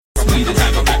We the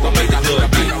type of people make the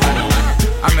club get on.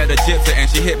 I met a gypsy and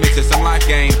she hit me to some life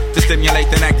game to stimulate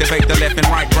and activate the left and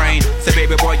right brain. Say,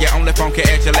 baby boy, you only phone can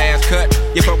add your last cut.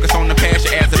 You focus on the past,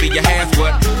 your ass will be your has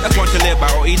what. That's one to live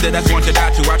by, or either that's one to die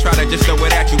to. I try to just throw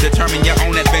it at you, determine your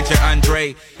own adventure,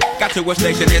 Andre. Got to a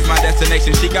station, here's my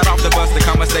destination. She got off the bus, the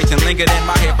conversation lingered in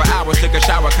my head for hours. Took a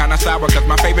shower, kinda sour, cause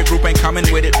my favorite group ain't coming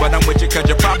with it. But I'm with you cause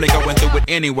you're probably going through it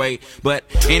anyway. But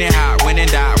anyhow, went and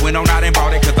died, went on out and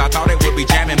bought it. Cause I thought it would be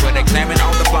jamming, but examine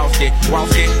all the flaws, get walls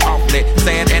get off lit.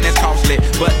 Sad and it's costly,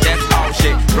 but that's all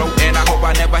shit. Broke and I hope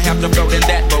I never have to float in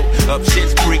that boat. Up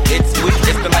shit's creek, it's sweet,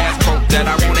 it's the last quote that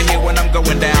I wanna hear when I'm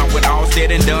going down. When all said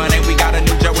and done, and we got a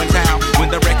new Joe in town. When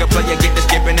the record player get to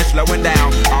skipping and slowing down,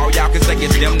 all y'all can say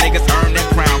is them niggas earn that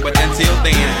crown. But until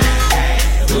then,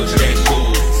 push that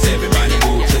bull. Everybody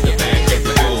move to the back of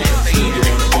the bull. You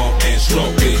wanna walk and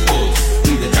stroke big bulls.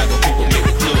 We the type of people make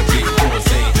the club get on.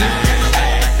 Say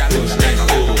push that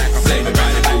bull.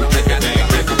 Everybody move to the back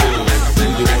of the bull.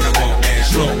 You wanna walk and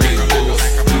stroke big bulls.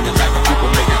 We the type of people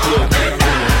make the club get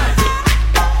on.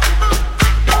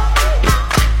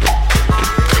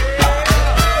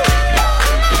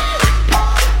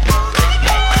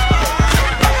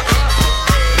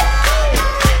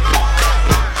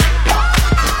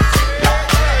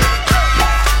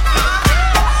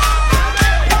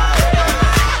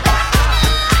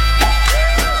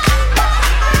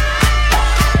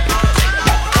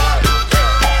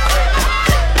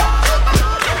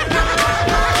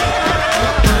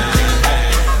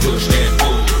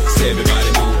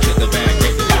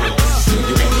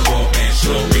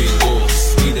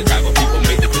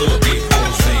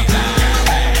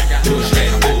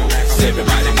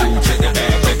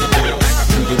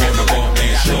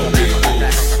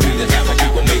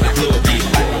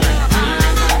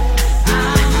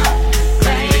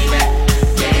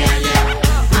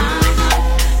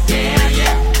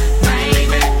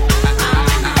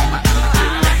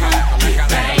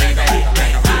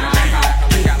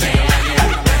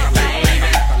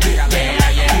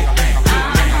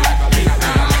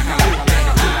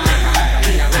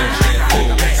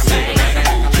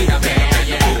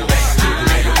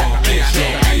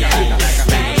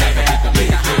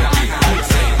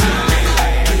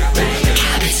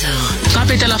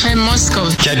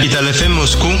 Capital FM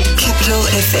Moscow. Capital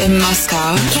FM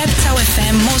Moscow. Capital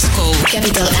FM Moscow.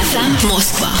 Capital FM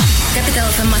Москва. Capital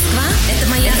FM Москва. Это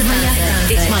моя станция.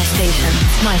 It's my station.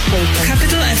 My station.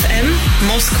 Capital FM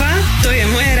Moskva, to je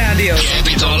moje rádio.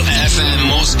 Capital FM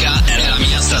Moscow è la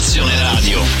mia stazione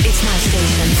radio. It's my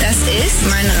station. Das ist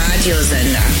mein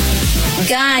Radiosender.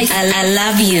 Guys, I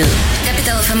love you.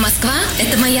 Capital FM Москва.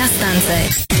 Это моя станция.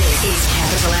 This is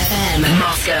Capital FM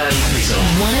Moscow.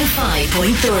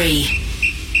 105.3.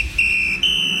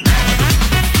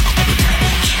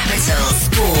 Capital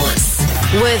Sports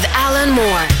with Alan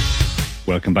Moore.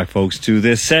 Welcome back, folks, to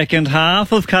the second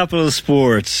half of Capital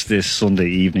Sports this Sunday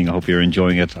evening. I hope you're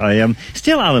enjoying it. I am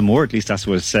still Alan Moore, at least that's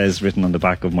what it says written on the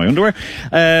back of my underwear.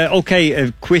 Okay,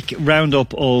 a quick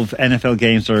roundup of NFL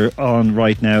games are on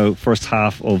right now. First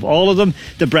half of all of them.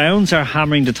 The Browns are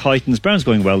hammering the Titans. Browns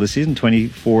going well this season,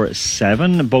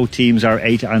 24-7. Both teams are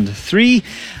 8-3.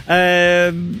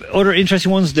 Other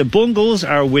interesting ones, the Bungles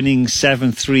are winning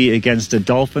 7-3 against the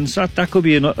Dolphins. That could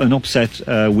be an upset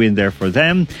win there for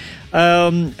them.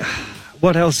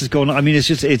 What else is going on? I mean,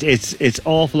 it's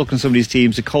awful looking at some of these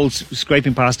teams. The Colts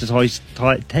scraping past the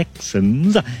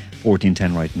Texans,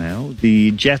 14-10 right now.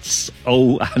 The Jets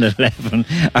 0-11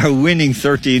 are winning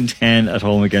 13-10 at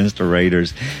home against the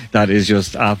Raiders. That is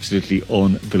just absolutely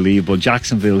unbelievable.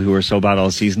 Jacksonville, who are so bad all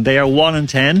season, they are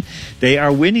 1-10. They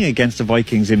are winning against the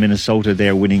Vikings in Minnesota. They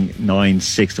are winning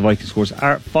 9-6. The Vikings scores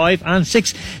are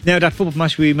 5-6. Now, that football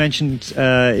match we mentioned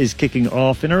is kicking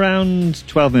off in around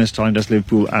 12 minutes time. That's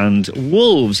Liverpool and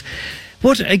Wolves.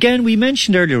 But again, we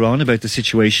mentioned earlier on about the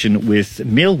situation with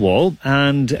Millwall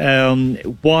and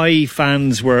why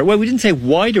fans were... Well, we didn't say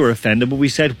why they were offended, but we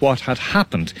said what had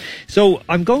happened. So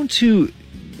I'm going to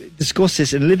discuss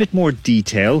this in a little bit more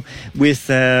detail with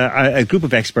a group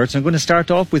of experts. I'm going to start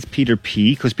off with Peter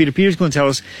P, because Peter is going to tell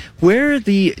us where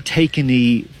the take a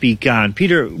knee began.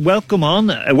 Peter, welcome on.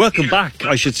 Welcome back,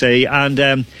 I should say.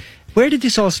 And where did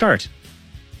this all start?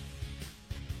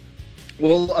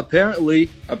 Well,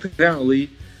 apparently, I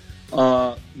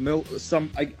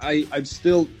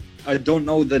don't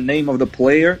know the name of the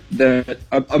player that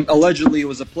allegedly it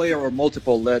was a player or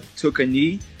multiple that took a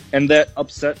knee and that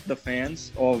upset the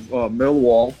fans of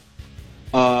Millwall.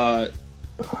 I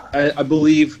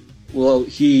believe. Well,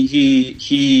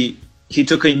 he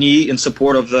took a knee in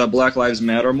support of the Black Lives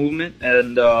Matter movement,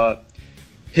 and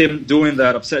him doing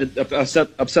that upset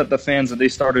the fans, and they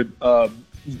started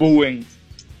booing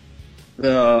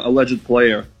the alleged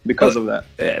player because of that.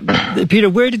 Peter,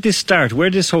 where did this start? Where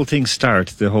did this whole thing start?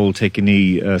 The whole take a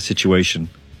knee situation.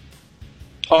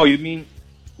 Oh, you mean?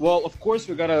 Well, of course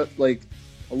we gotta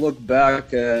look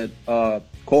back at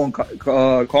Colin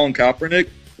Kaepernick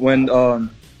when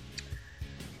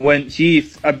he,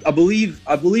 I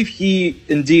believe he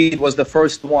indeed was the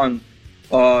first one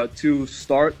to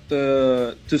start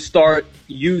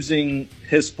using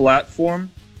his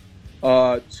platform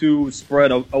to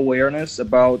spread awareness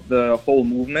about the whole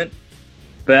movement.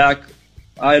 Back,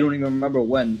 I don't even remember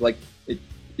when, like a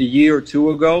year or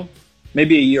two ago,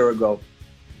 maybe a year ago.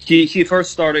 He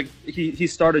first started. He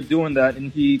started doing that,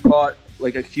 and he caught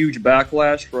like a huge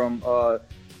backlash from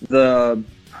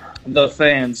the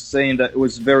fans, saying that it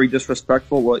was very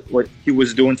disrespectful what he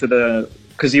was doing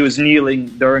because he was kneeling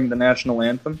during the national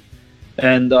anthem,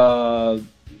 and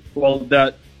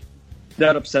that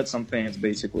upset some fans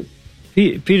basically.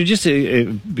 Peter, just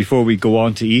before we go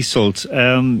on to Iseult,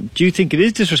 do you think it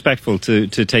is disrespectful to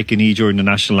take a knee during the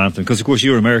national anthem? Because, of course,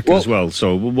 you're American as well,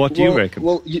 so what do you reckon?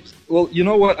 Well, you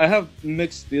know what? I have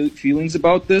mixed feelings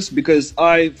about this because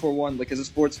I, for one, like as a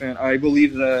sports fan, I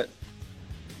believe that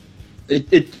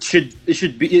we should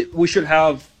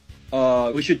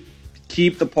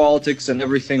keep the politics and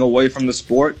everything away from the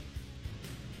sport.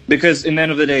 Because in the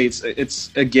end of the day, it's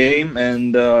a game,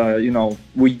 and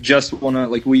we just want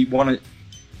to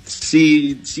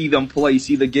see them play,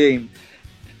 see the game,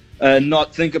 and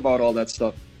not think about all that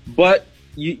stuff. But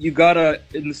you gotta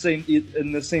in the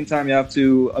same time you have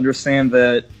to understand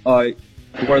that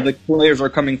where the players are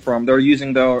coming from. They're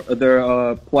using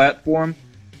their platform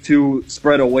to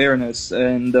spread awareness,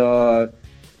 and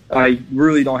I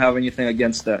really don't have anything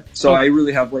against that. So I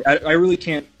really have I really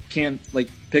can't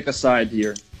pick a side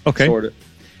here. Okay. Sort of.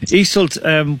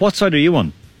 Iseult, what side are you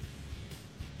on?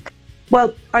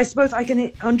 Well, I suppose I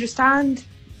can understand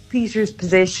Peter's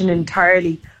position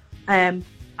entirely, and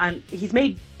he's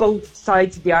made both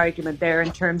sides of the argument there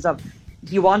in terms of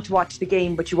you want to watch the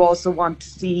game, but you also want to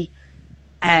see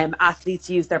athletes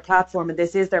use their platform, and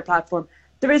this is their platform.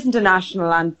 There isn't a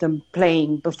national anthem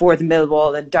playing before the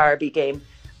Millwall and Derby game,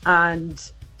 and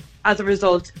as a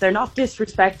result, they're not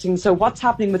disrespecting. So what's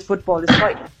happening with football is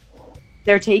quite...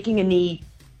 They're taking a knee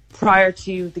prior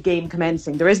to the game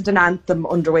commencing. There isn't an anthem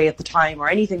underway at the time or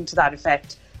anything to that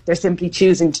effect. They're simply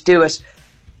choosing to do it.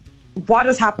 What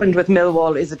has happened with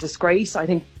Millwall is a disgrace. I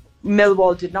think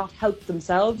Millwall did not help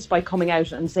themselves by coming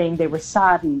out and saying they were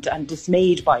saddened and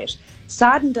dismayed by it.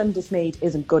 Saddened and dismayed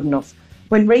isn't good enough.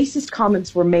 When racist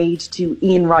comments were made to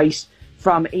Ian Wright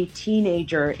from a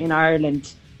teenager in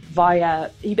Ireland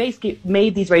he basically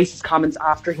made these racist comments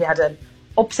after he had an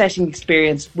upsetting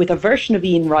experience with a version of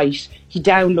Ian Wright he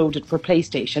downloaded for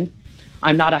PlayStation.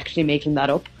 I'm not actually making that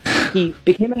up. He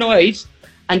became annoyed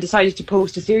and decided to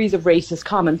post a series of racist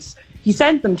comments. He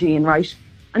sent them to Ian Wright,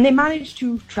 and they managed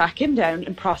to track him down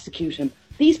and prosecute him.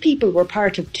 These people were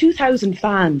part of 2,000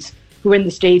 fans who were in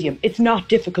the stadium. It's not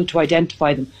difficult to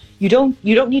identify them. You don't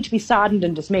need to be saddened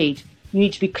and dismayed. You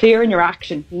need to be clear in your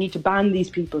action. You need to ban these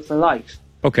people for life.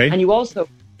 Okay. And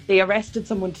they arrested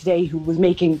someone today who was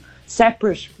making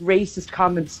separate racist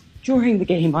comments during the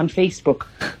game on Facebook.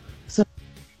 So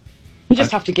we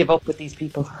just have to give up with these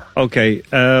people. Okay.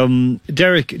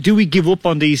 Derek, do we give up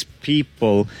on these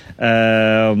people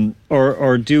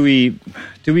or do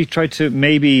we try to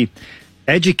maybe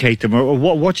educate them, or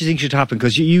what do you think should happen?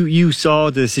 Because you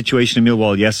saw the situation in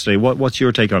Millwall yesterday. What's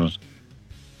your take on it?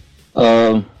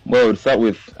 Well, to start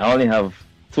with, I only have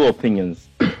two opinions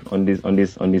on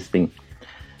this thing.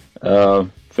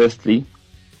 Firstly,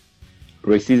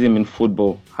 racism in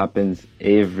football happens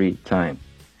every time,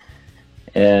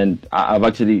 and I've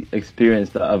actually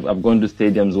experienced that. I've gone to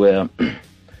stadiums where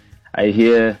I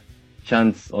hear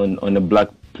chants on a black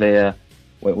player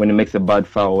when he makes a bad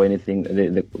foul or anything.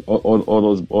 All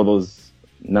those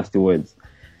nasty words.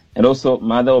 And also,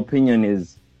 my other opinion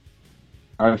is,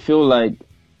 I feel like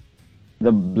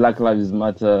the Black Lives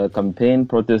Matter campaign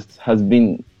protest has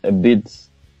been a bit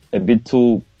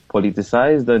too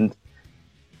politicized, and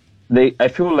I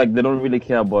feel like they don't really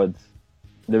care about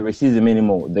the racism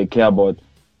anymore. They care about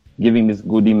giving this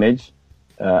good image.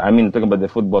 Talking about the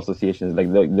football associations,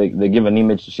 like they give an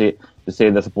image to say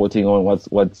they're supporting on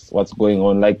what's going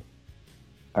on. Like,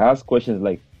 I ask questions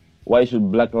like, why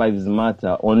should Black Lives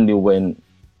Matter only when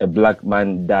a black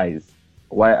man dies?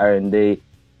 Why aren't they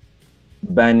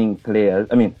banning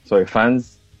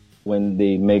fans when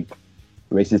they make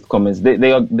racist comments?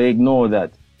 They ignore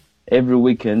that. Every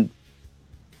weekend,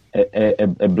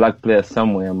 a black player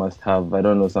somewhere must have, I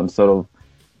don't know, some sort of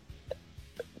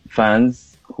fans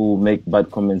who make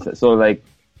bad comments. So, like,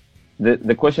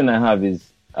 the question I have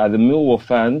is, are the Millwall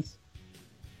fans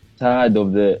tired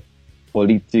of the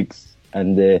politics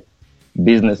and the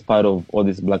business part of all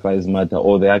this Black Lives Matter,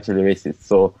 or they're actually racist?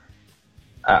 So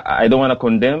I don't want to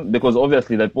condemn, because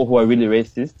obviously the people who are really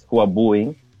racist, who are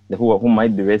booing, who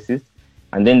might be racist,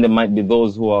 and then there might be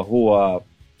those who are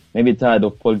maybe tired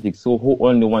of politics, who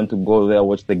only want to go there,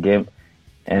 watch the game,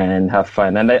 and have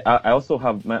fun. And I also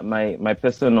have my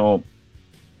personal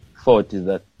thought is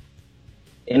that,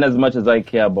 in as much as I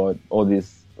care about all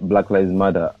this Black Lives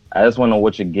Matter, I just want to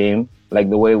watch a game like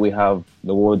the way we have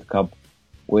the World Cup,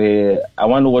 where I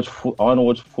want to watch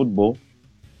football,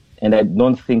 and I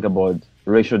don't think about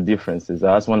racial differences.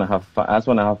 I just want to have fun. I just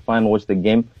want to have fun, watch the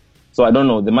game. So I don't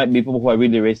know. There might be people who are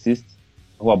really racist,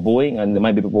 who are booing, and there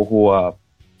might be people who are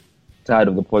tired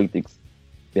of the politics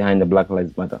behind the Black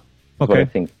Lives Matter. That's what I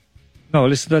think. No,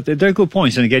 listen, they're good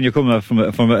points. And again, you're coming up from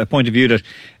a point of view that,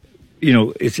 you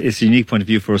know, it's a unique point of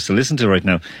view for us to listen to right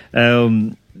now.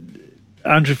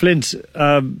 Andrew Flint,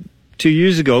 2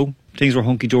 years ago, things were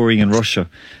hunky-dory in Russia.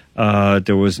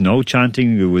 There was no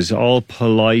chanting. It was all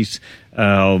polite.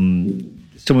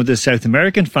 Some of the South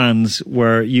American fans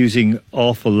were using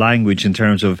awful language in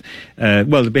terms of,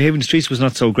 the behaviour in the streets was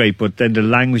not so great, but then the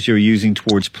language they were using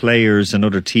towards players and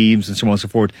other teams and so on and so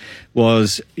forth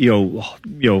was,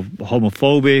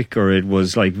 homophobic, or it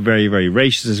was like very, very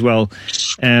racist as well.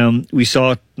 We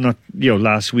saw it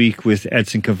last week with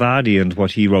Edson Cavani and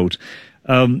what he wrote.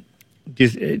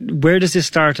 Where does this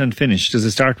start and finish? Does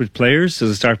it start with players? Does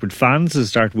it start with fans? Does it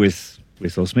start with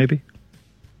us maybe?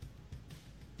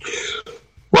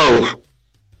 Well,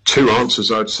 two answers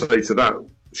I'd say to that.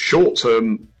 Short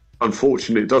term,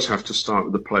 unfortunately, it does have to start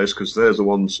with the players, because they're the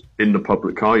ones in the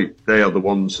public eye. They are the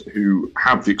ones who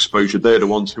have the exposure. They're the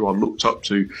ones who are looked up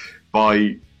to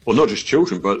by, well, not just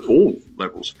children, but all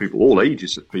levels of people, all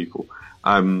ages of people.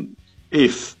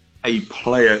 If a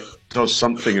player does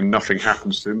something and nothing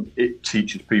happens to him, it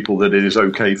teaches people that it is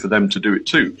okay for them to do it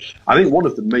too. I think one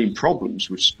of the main problems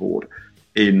with sport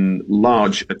in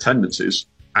large attendances,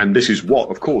 and this is what,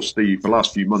 of course, the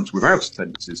last few months without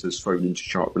attendances has thrown into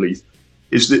sharp relief,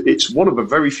 is that it's one of the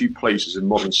very few places in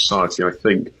modern society, I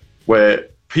think, where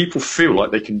people feel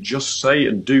like they can just say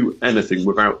and do anything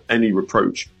without any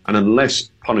reproach. And unless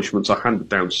punishments are handed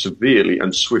down severely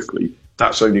and swiftly,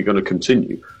 that's only going to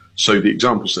continue. So the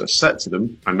examples that are set to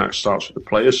them, and that starts with the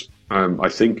players, I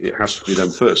think it has to be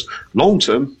them first. Long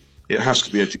term, it has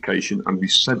to be education, and we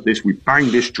said this, we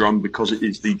bang this drum because it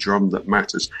is the drum that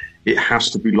matters. It has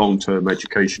to be long-term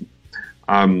education.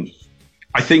 I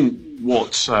think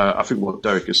what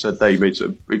Derek has said there, he made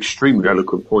an extremely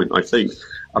eloquent point, I think,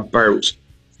 about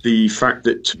the fact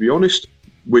that, to be honest,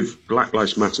 with Black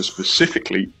Lives Matter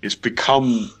specifically, it's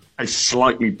become a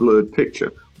slightly blurred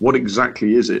picture. What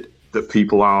exactly is it that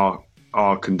people are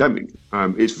condemning?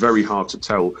 It's very hard to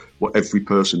tell what every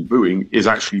person booing is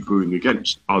actually booing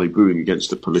against. Are they booing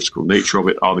against the political nature of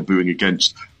it? Are they booing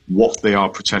against what they are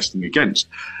protesting against?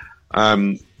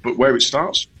 But where it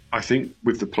starts, I think,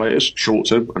 with the players, short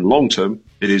term and long term,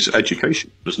 it is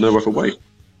education. There's no other way.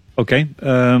 Okay.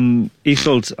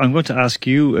 Isolde, I'm going to ask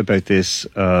you about this.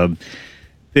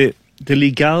 The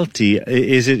legality,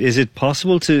 is it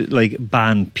possible to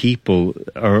ban people,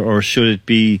 or should it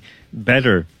be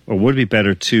better, or would it be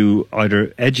better to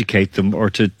either educate them or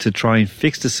to try and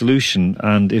fix the solution?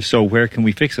 And if so, where can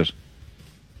we fix it?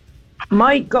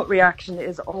 My gut reaction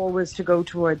is always to go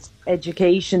towards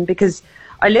education, because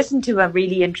I listened to a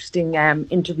really interesting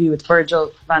interview with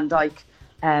Virgil van Dijk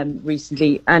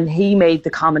recently, and he made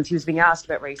the comment, he was being asked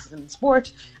about racism in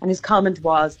sport, and his comment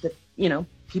was that,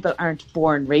 people aren't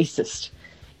born racist.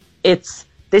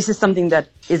 This is something that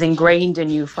is ingrained in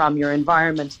you from your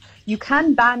environment. You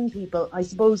can ban people. I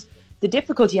suppose the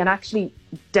difficulty, and actually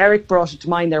Derek brought it to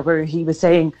mind there, where he was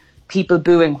saying people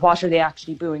booing, what are they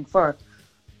actually booing for?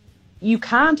 You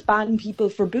can't ban people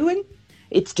for booing.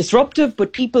 It's disruptive,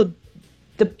 but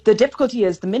the difficulty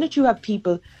is the minute you have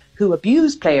people who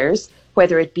abuse players,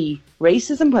 whether it be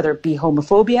racism, whether it be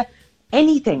homophobia,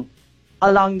 anything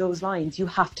along those lines, you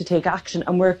have to take action.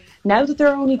 And now that there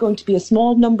are only going to be a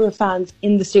small number of fans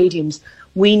in the stadiums,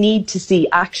 we need to see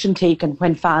action taken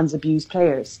when fans abuse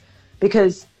players,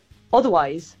 because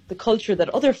otherwise the culture that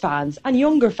other fans and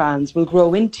younger fans will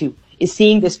grow into is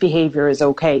seeing this behaviour as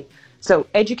okay. So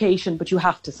education, but you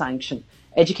have to sanction.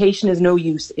 Education is no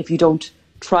use if you don't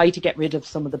try to get rid of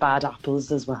some of the bad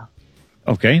apples as well.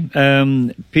 Okay.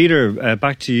 Peter,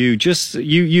 back to you. Just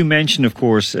you mentioned, of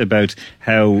course, about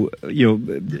how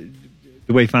the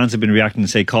way fans have been reacting to,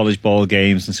 say, college ball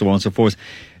games and so on and so forth.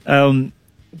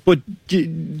 But do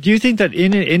you think that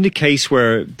in the case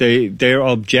where they're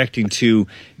objecting to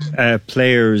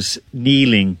players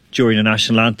kneeling during the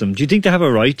national anthem, do you think they have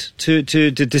a right to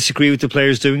disagree with the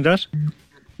players doing that?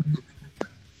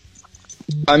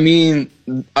 I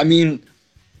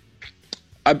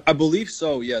believe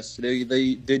so. Yes,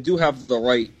 they do have the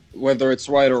right, whether it's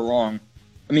right or wrong.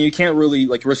 I mean, you can't really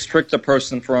restrict a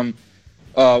person from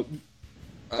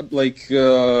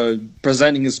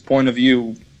presenting his point of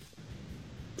view,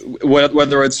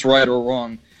 whether it's right or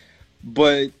wrong.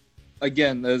 But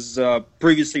again, as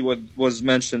previously was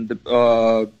mentioned,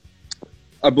 I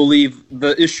believe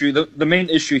the main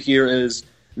issue here is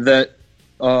that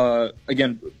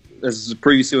again, as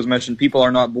previously was mentioned, people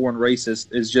are not born racist.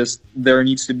 It's just there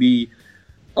needs to be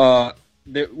there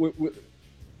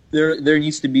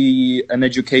needs to be an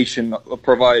education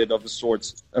provided of the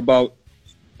sorts about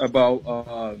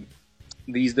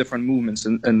these different movements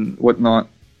and whatnot.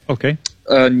 Okay.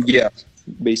 Yeah,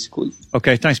 basically.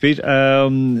 Okay, thanks, Pete.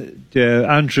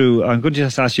 Andrew, I'm going to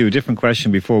just ask you a different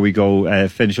question before we go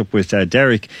finish up with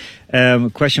Derek.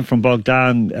 Question from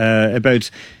Bogdan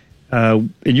about, in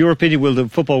your opinion, will the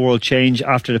football world change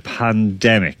after the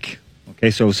pandemic?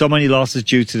 Okay, so many losses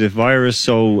due to the virus.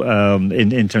 So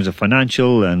in terms of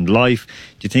financial and life,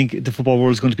 do you think the football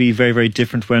world is going to be very, very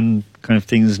different when kind of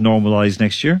things normalise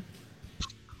next year?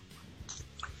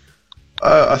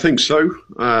 I think so.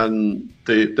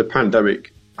 The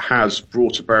pandemic has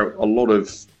brought about a lot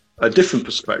of a different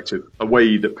perspective, a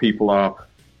way that people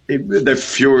they're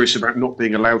furious about not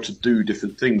being allowed to do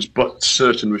different things, but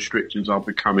certain restrictions are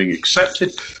becoming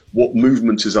accepted, what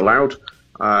movement is allowed.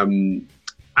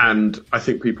 And I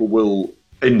think people will,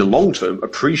 in the long term,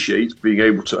 appreciate being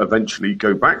able to eventually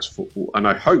go back to football. And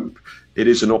I hope it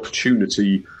is an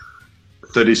opportunity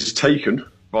that is taken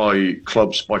by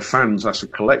clubs, by fans as a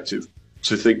collective,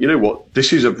 to think, you know what,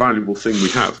 this is a valuable thing we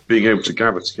have, being able to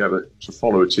gather together to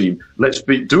follow a team. Let's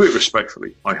do it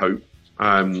respectfully, I hope,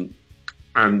 and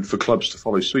for clubs to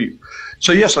follow suit.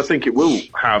 So yes, I think it will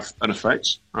have an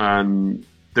effect.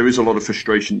 There is a lot of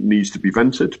frustration that needs to be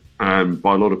vented by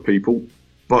a lot of people,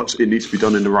 but it needs to be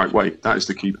done in the right way. That is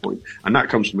the key point, and that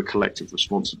comes from a collective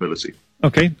responsibility.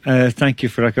 Okay, thank you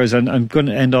for that, guys. And I'm going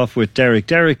to end off with Derek.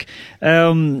 Derek,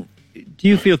 do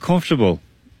you feel comfortable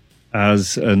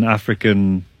as an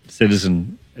African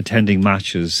citizen attending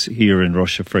matches here in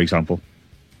Russia, for example?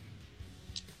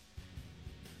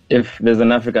 If there's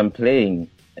an African playing,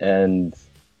 and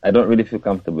I don't really feel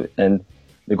comfortable, and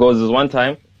because there's one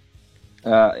time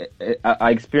I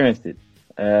experienced it.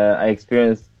 I'm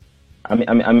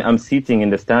sitting in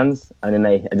the stands, and then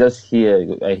I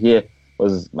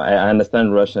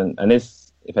understand Russian, and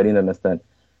if I didn't understand,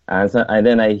 and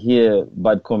then I hear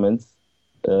bad comments,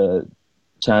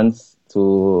 chants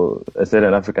to a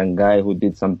certain African guy who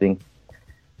did something.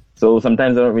 So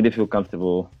sometimes I don't really feel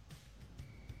comfortable,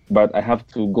 but I have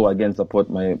to go again support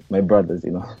my brothers,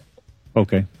 you know.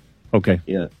 Okay.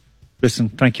 Yeah. Listen,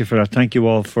 thank you for that. Thank you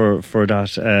all for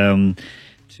that.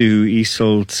 To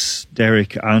Isolt,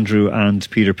 Derek, Andrew and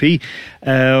Peter P.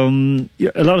 A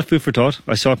lot of food for thought.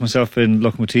 I saw it myself in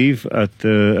Lokomotiv at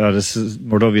the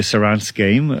Mordovia Saransk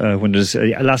game when there's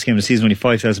last game of the season, only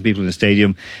 5,000 people in the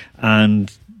stadium, and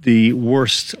the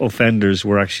worst offenders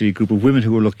were actually a group of women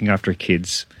who were looking after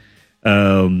kids.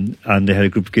 And they had a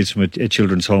group of kids from a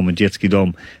children's home in Detski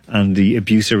Dom, and the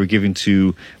abuse they were giving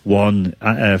to one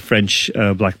French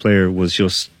black player was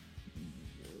just,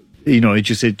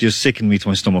 it just sickened me to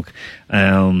my stomach.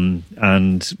 And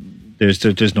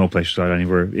there's no place for that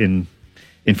anywhere in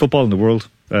football, in the world,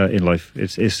 in life.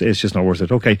 It's just not worth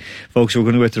it. Okay, folks, we're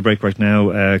going to go to the break right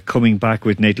now. Coming back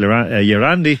with Nate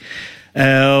Yarandi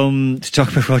to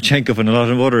talk about Rodchenkov and a lot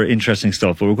of other interesting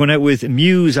stuff. But we're going out with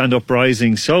Muse and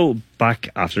Uprising. So back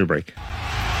after the break.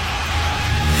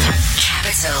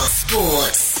 Capital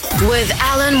Sports with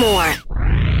Alan Moore.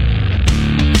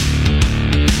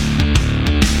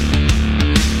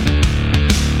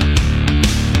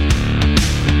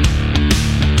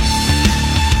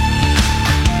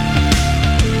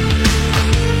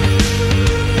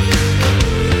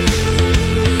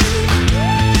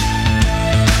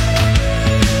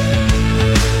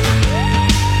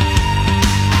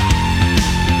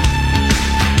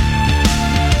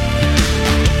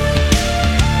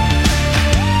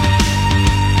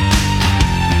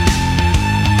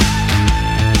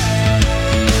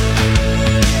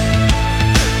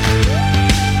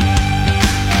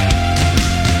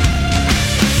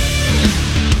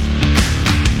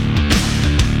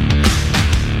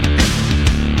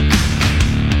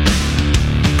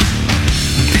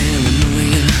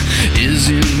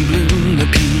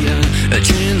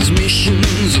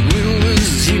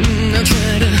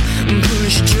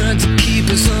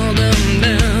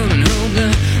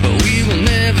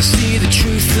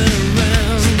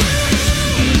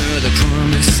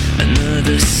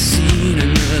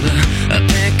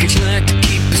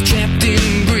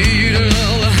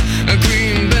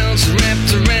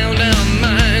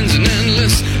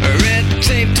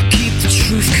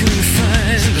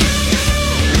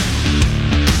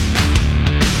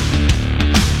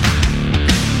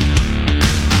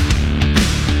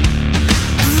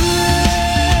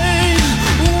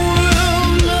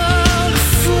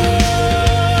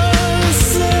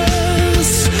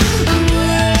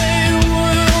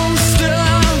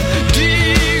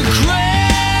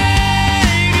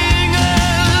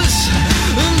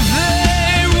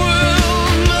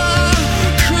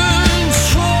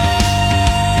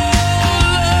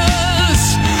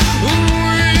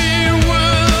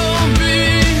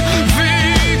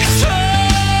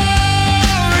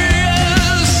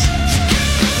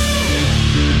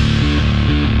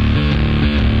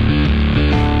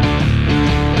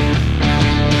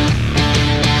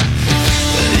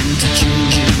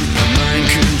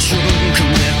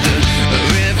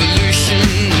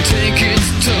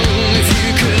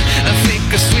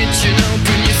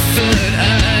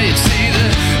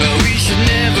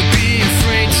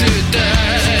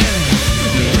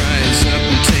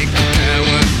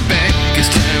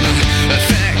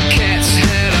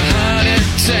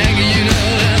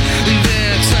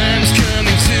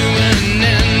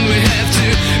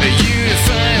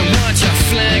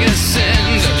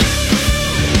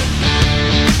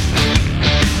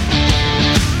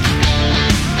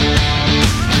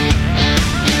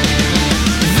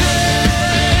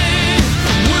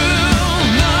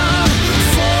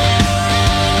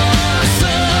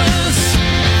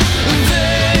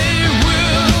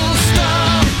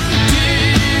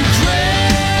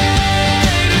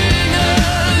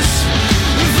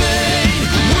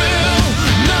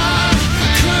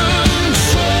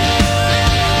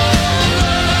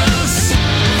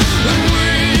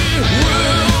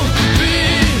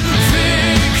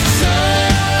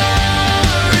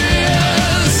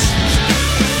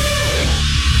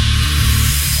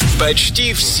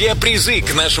 Почти все призы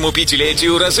к нашему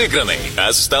пятилетию разыграны.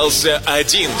 Остался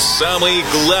один самый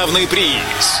главный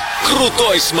приз.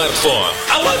 Крутой смартфон.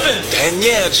 11. Да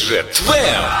нет же, 12.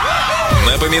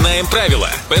 Напоминаем правила.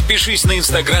 Подпишись на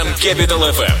Instagram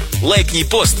Capital FM. Лайкни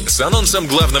пост с анонсом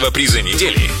главного приза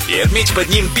недели и отметь под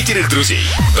ним 5 друзей.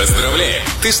 Поздравляем!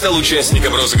 Ты стал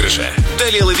участником розыгрыша.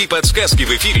 Далее лови подсказки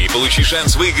в эфире и получи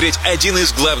шанс выиграть один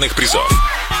из главных призов.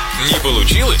 Не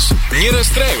получилось? Не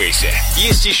расстраивайся.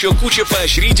 Есть еще куча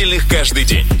поощрительных каждый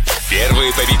день.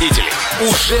 Первые победители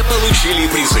уже получили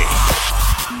призы.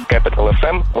 Capital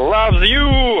FM loves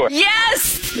you!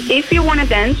 Yes! If you want to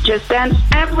dance, just dance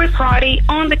every Friday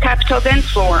on the Capital Dance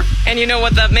Floor. And you know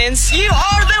what that means? You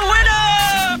are the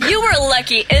winner! You were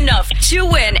lucky enough to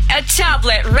win a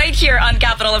tablet right here on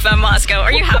Capital FM Moscow.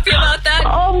 Are you happy about that?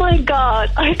 Oh my God,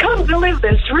 I can't believe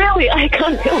this. Really, I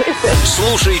can't believe this.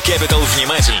 Слушай Capital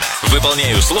внимательно,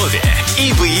 выполняй условия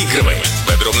и выигрывай.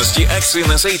 Подробности акции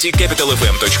на сайте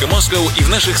capitalfm.moscow и в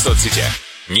наших соцсетях.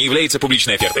 Не является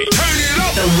публичной офертой. The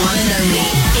one and only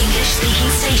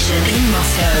English-speaking station in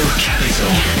Moscow.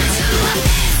 Capital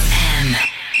FM.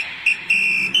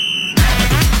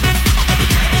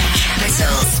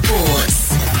 Capital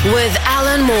Sports with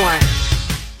Alan Moore.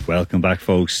 Welcome back,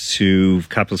 folks, to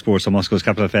Capital Sports on Moscow's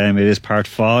Capital FM. It is part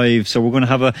 5, so we're going to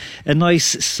have a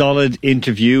nice, solid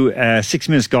interview. 6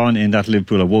 minutes gone in that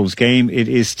Liverpool Wolves game. It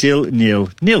is still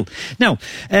 0-0. Now,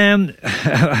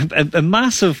 a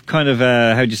massive kind of,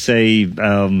 how do you say,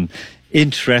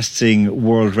 interesting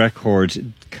world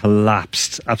record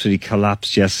absolutely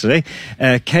collapsed yesterday.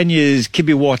 Kenya's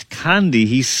Kibiwot Kandi,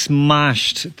 he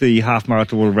smashed the half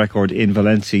marathon world record in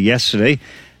Valencia yesterday.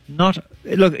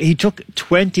 Look, he took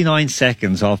 29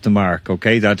 seconds off the mark,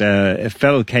 okay, that a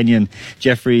fellow Kenyan,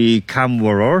 Jeffrey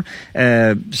Kamworor,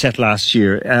 set last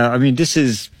year. I mean, this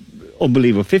is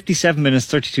unbelievable. 57 minutes,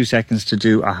 32 seconds to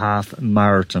do a half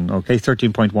marathon, okay,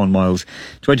 13.1 miles,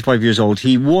 25 years old.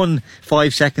 He won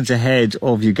 5 seconds ahead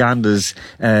of Uganda's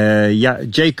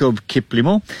Jacob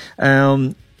Kiplimo,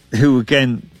 who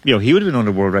again, you know, he would have been on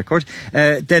the world record.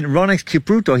 Then Ronex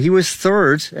Kipruto, he was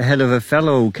third ahead of a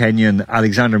fellow Kenyan,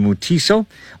 Alexander Mutiso.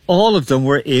 All of them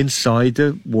were inside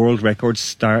the world record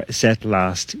set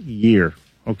last year.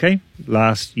 Okay?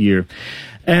 Last year.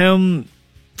 Nate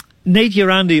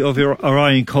Urandi of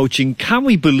Orion Coaching, can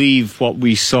we believe what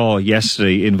we saw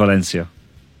yesterday in Valencia?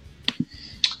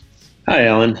 Hi,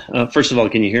 Alan. First of all,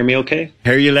 can you hear me okay?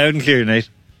 Hear you loud and clear, Nate.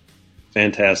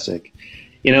 Fantastic.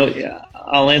 You know,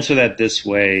 I'll answer that this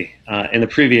way. In the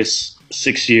previous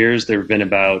 6 years, there have been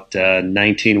about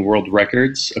 19 world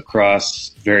records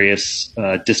across various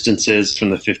distances from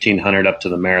the 1500 up to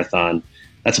the marathon.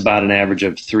 That's about an average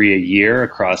of 3 a year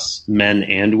across men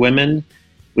and women.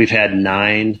 We've had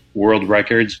 9 world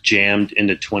records jammed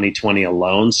into 2020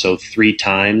 alone, so 3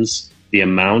 times the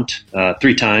amount,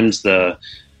 3 times the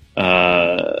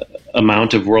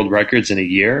amount of world records in a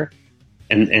year.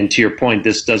 And to your point,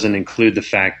 this doesn't include the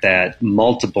fact that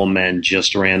multiple men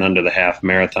just ran under the half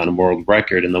marathon world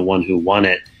record, and the one who won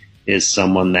it is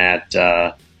someone that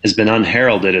has been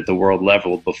unheralded at the world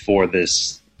level before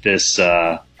this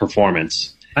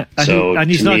performance. And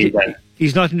he's not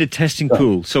in the testing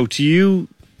pool. So to you,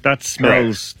 that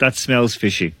smells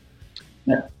fishy.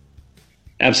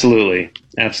 Absolutely.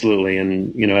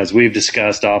 And you know, as we've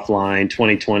discussed offline,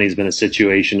 2020 has been a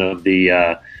situation of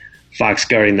the fox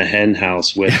guarding the hen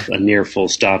house with a near full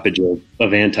stoppage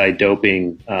of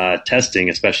anti-doping testing,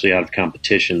 especially out of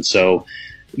competition. So,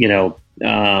 you know,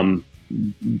 the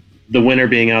winner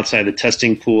being outside the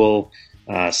testing pool,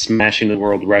 smashing the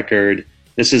world record,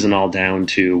 this isn't all down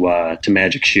to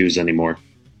magic shoes anymore.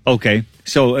 Okay,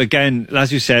 so again,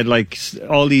 as you said, like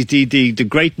all these the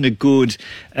great and the good,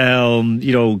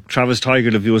 you know, Travis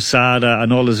Tiger, Lavio Sada,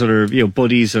 and all his other, you know,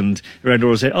 buddies and around the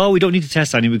world say, oh, we don't need to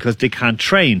test anyone because they can't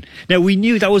train. Now, we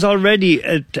knew that was already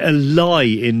a lie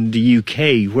in the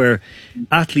UK, where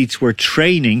athletes were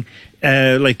training,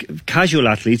 like casual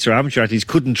athletes or amateur athletes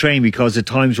couldn't train because the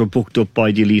times were booked up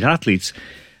by the elite athletes.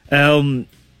 You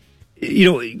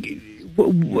know,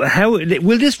 how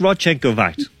will this Rodchenkov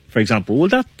Act, for example, will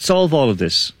that solve all of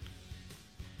this?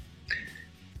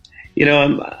 You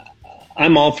know,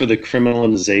 I'm all for the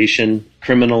criminalization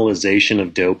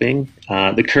of doping.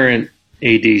 The current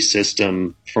AD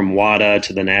system, from WADA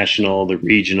to the national, the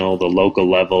regional, the local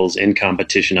levels, in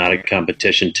competition, out of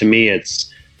competition, to me,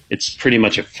 it's pretty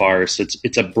much a farce.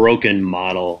 It's a broken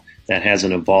model that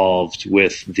hasn't evolved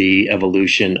with the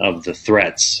evolution of the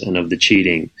threats and of the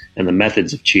cheating and the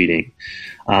methods of cheating.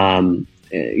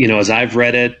 You know, as I've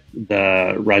read it,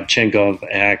 the Rodchenkov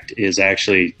Act is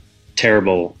actually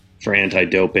terrible for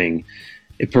anti-doping.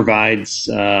 It provides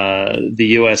the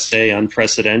USA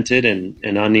unprecedented and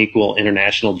unequal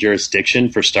international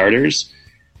jurisdiction for starters.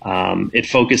 It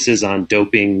focuses on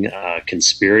doping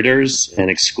conspirators and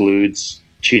excludes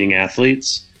cheating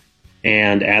athletes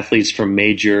and athletes from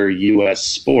major U.S.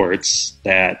 sports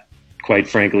that, quite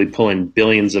frankly, pull in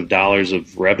billions of dollars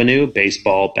of revenue.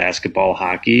 Baseball, basketball,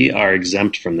 hockey are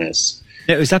exempt from this.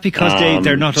 Now, is that because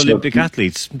they're not Olympic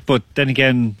athletes? But then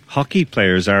again, hockey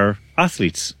players are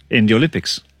athletes in the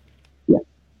Olympics. Yeah,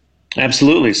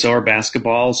 absolutely. So are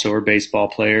basketball, so are baseball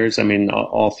players. I mean,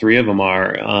 all three of them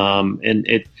are. And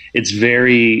it's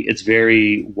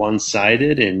very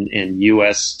one-sided and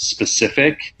U.S.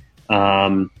 specific.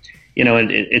 And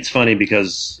it's funny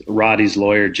because Roddy's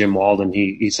lawyer, Jim Walden,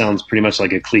 he sounds pretty much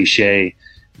like a cliche.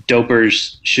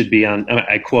 Dopers should be on,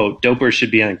 I quote, dopers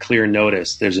should be on clear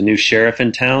notice. There's a new sheriff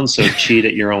in town, so cheat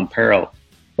at your own peril.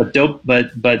 But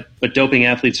doping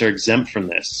athletes are exempt from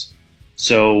this.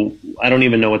 So I don't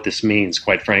even know what this means,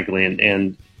 quite frankly.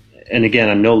 And again,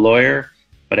 I'm no lawyer,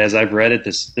 but as I've read it,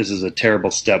 this is a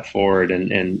terrible step forward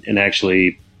and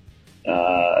actually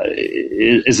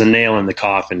is a nail in the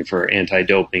coffin for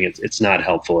anti-doping. It's not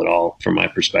helpful at all from my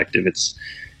perspective.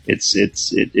 It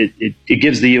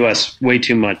gives the U.S. way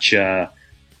too much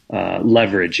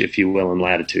leverage, if you will, and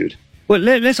latitude. Well,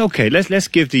 let's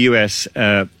give the US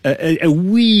a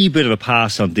wee bit of a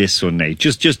pass on this one, Nate.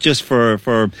 Just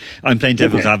for I'm playing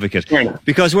devil's advocate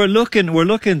because we're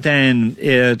looking then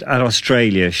at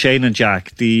Australia. Shane and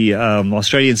Jack, the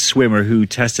Australian swimmer who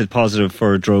tested positive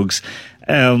for drugs.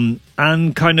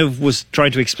 And kind of was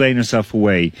trying to explain herself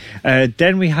away.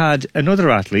 Then we had another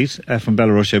athlete from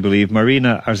Belarus, I believe,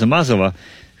 Marina Arzamazova,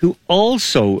 who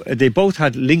also, they both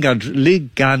had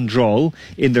ligandrol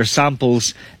in their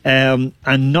samples, and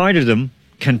neither of them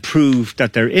can prove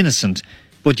that they're innocent,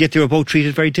 but yet they were both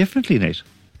treated very differently, Nate.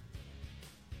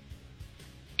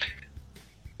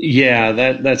 Yeah,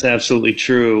 that's absolutely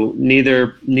true.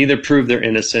 Neither proved their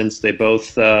innocence. They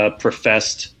both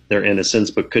professed their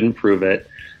innocence but couldn't prove it.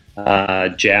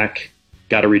 Jack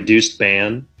got a reduced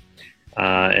ban,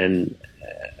 and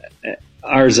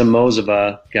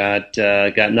Arzamazova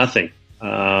got nothing,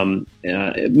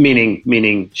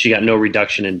 meaning she got no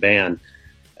reduction in ban.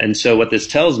 And so what this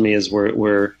tells me is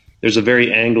there's a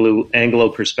very Anglo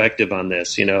perspective on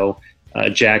this.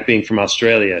 Jack being from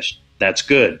Australia, that's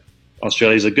good.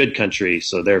 Australia's a good country,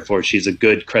 so therefore she's a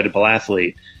good, credible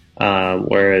athlete.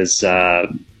 Whereas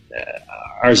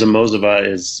Arzamazova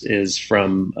is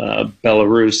from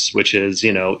Belarus, which is,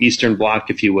 Eastern Bloc,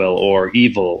 if you will, or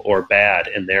evil or bad,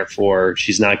 and therefore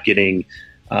she's not getting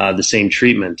the same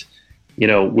treatment.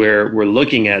 We're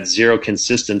looking at zero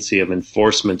consistency of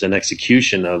enforcement and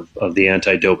execution of the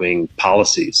anti-doping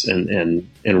policies and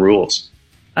rules.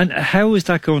 And how is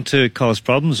that going to cause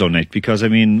problems on it? Because, I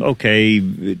mean, okay,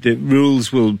 the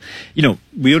rules will,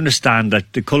 we understand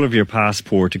that the colour of your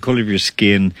passport, the colour of your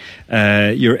skin,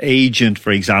 your agent,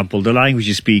 for example, the language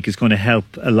you speak is going to help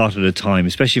a lot of the time,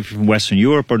 especially if you're from Western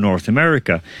Europe or North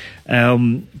America.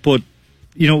 But,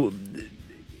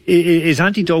 is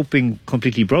anti-doping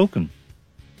completely broken?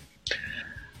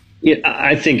 Yeah,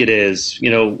 I think it is.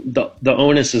 The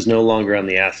onus is no longer on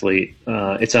the athlete.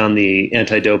 It's on the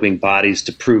anti-doping bodies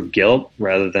to prove guilt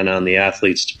rather than on the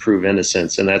athletes to prove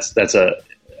innocence. And that's an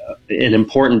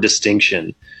important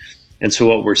distinction. And so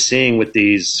what we're seeing with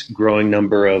these growing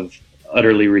number of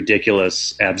utterly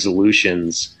ridiculous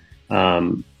absolutions,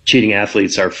 cheating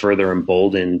athletes are further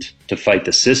emboldened to fight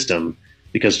the system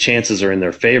because chances are in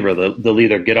their favor. They'll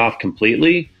either get off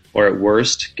completely or at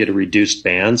worst get a reduced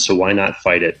ban. So why not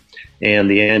fight it?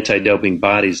 And the anti-doping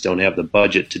bodies don't have the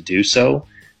budget to do so,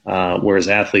 whereas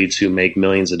athletes who make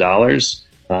millions of dollars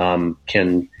can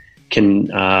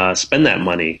spend that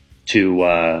money to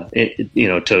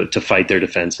fight their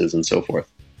defenses and so forth.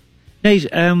 Nate,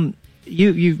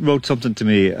 you wrote something to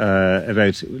me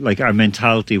about like our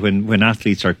mentality when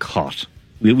athletes are caught.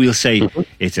 We'll say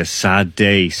it's a sad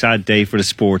day for the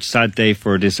sport, sad day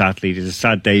for this athlete. It's a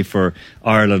sad day for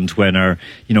Ireland when our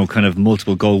kind of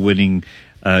multiple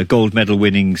gold medal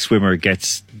winning swimmer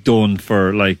gets done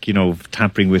for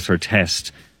tampering with her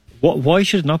test. Why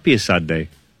should it not be a sad day?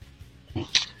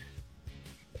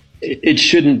 It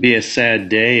shouldn't be a sad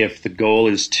day if the goal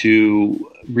is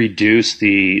to reduce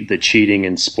the cheating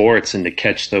in sports and to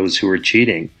catch those who are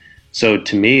cheating. So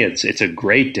to me, it's a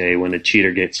great day when a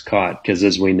cheater gets caught because,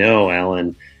 as we know,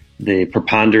 Alan, the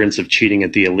preponderance of cheating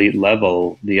at the elite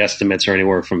level, the estimates are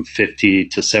anywhere from 50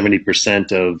 to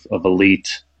 70% of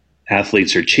elite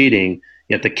athletes are cheating,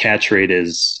 yet the catch rate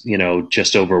is,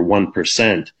 just over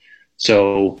 1%.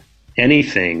 So any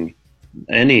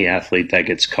athlete that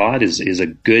gets caught is a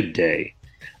good day.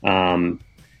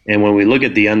 And when we look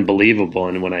at the unbelievable,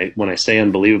 and when I say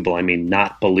unbelievable, I mean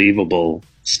not believable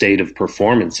state of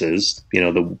performances,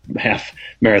 the half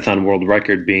marathon world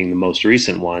record being the most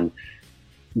recent one,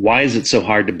 why is it so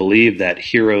hard to believe that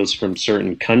heroes from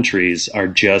certain countries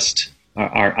are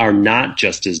not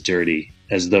just as dirty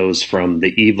as those from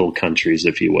the evil countries,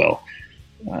 if you will?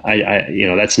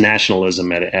 That's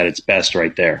nationalism at its best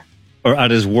right there. Or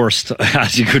at his worst,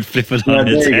 as you could flip it on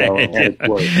its head.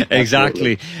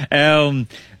 Exactly. Because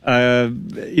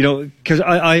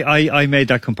I made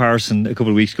that comparison a couple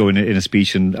of weeks ago in a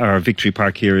speech in our Victory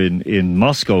Park here in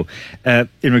Moscow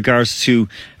in regards to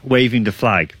waving the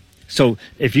flag. So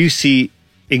if you see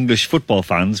English football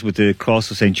fans with the Cross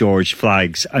of St. George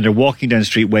flags and they're walking down the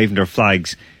street waving their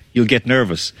flags, you'll get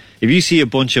nervous. If you see a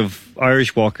bunch of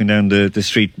Irish walking down the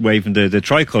street waving the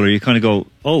tricolour, you kind of go,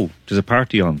 oh, there's a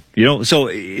party on. So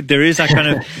there is that kind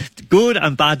of good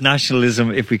and bad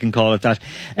nationalism, if we can call it that.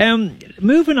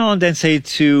 Moving on then, say,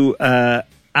 to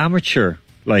amateur,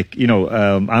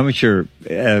 amateur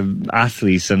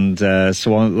athletes and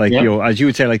so on, as you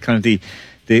would say, like kind of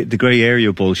the grey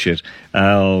area bullshit.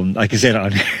 Like I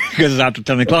said, because it's after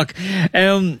 10 o'clock.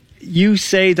 You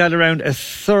say that around a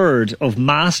third of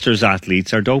masters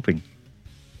athletes are doping.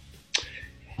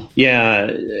 Yeah,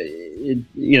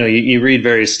 you read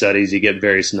various studies, you get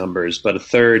various numbers, but a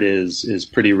third is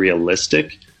pretty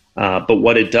realistic. But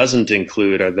what it doesn't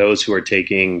include are those who are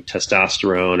taking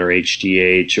testosterone or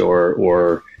HGH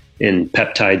or in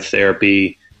peptide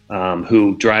therapy,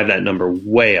 who drive that number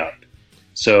way up.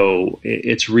 So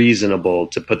it's reasonable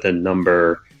to put the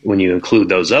number, when you include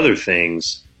those other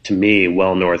things, to me,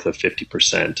 well north of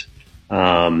 50%.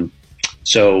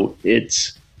 So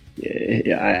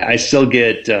I still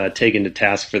get taken to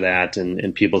task for that,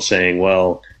 and people saying,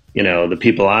 well, the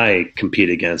people I compete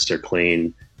against are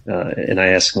clean. And I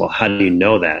ask, well, how do you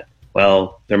know that?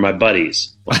 Well, they're my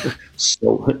buddies.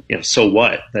 So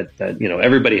what? That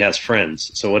everybody has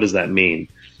friends. So what does that mean?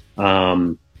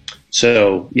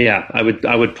 So yeah, I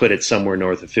would put it somewhere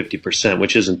north of 50%,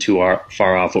 which isn't too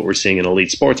far off what we're seeing in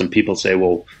elite sports. And people say,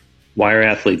 well, why are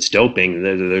athletes doping?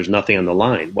 There's nothing on the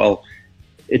line. Well,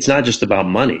 it's not just about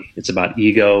money. It's about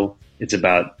ego. It's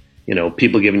about,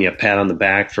 people giving you a pat on the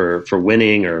back for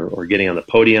winning or getting on the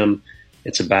podium.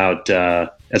 It's about,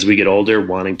 as we get older,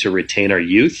 wanting to retain our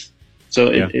youth. So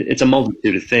it's a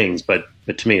multitude of things, but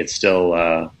to me, it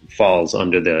still falls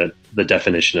under the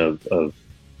definition of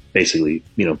basically,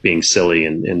 being silly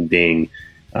and being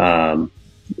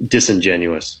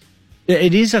disingenuous.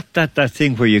 It is that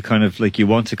thing where you kind of you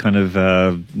want to kind of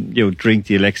drink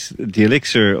the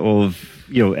elixir of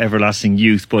everlasting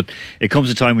youth, but it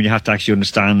comes a time when you have to actually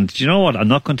understand, you know what, I'm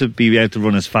not going to be able to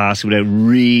run as fast without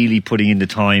really putting in the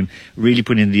time, really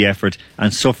putting in the effort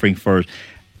and suffering for it,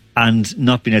 and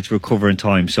not being able to recover in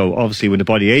time. So obviously when the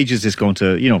body ages, it's going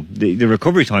to, the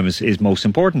recovery time is most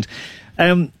important.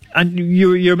 And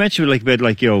you're mentioning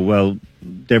well,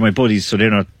 they're my buddies, so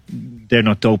they're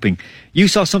not doping. You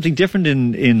saw something different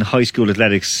in high school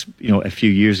athletics, a few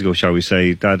years ago, shall we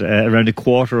say, that around a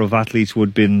quarter of athletes would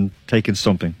have been taking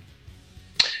something.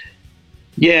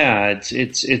 Yeah,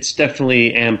 it's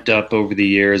definitely amped up over the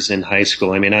years in high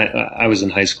school. I mean, I was in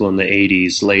high school in the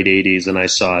 80s, late 80s, and I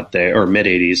saw it there, or mid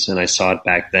 80s, and I saw it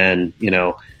back then.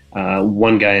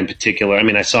 One guy in particular,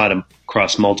 I saw it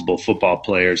across multiple football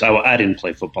players. I didn't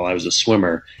play football, I was a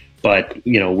swimmer, but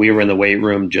we were in the weight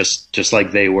room just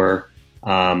like they were.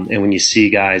 And when you see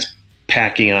guys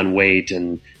packing on weight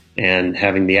and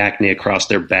having the acne across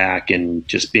their back and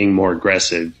just being more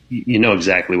aggressive, you know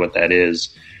exactly what that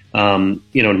is.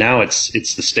 Now it's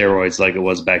the steroids like it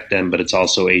was back then, but it's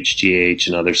also HGH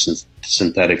and other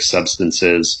synthetic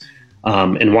substances.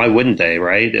 And why wouldn't they,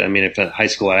 right? If a high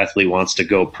school athlete wants to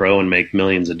go pro and make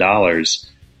millions of dollars,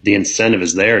 the incentive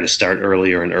is there to start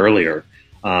earlier and earlier.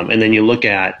 And then you look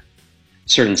at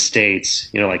certain states,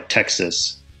 like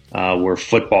Texas, where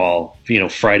football,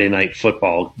 Friday night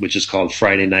football, which is called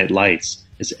Friday Night Lights,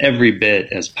 is every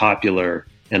bit as popular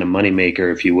and a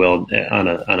moneymaker, if you will, on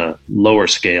a lower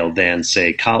scale than,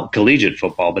 say, collegiate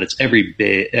football, but it's every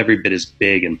bit as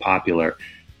big and popular.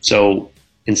 So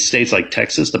in states like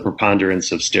Texas, the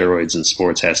preponderance of steroids in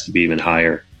sports has to be even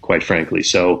higher, quite frankly.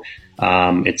 So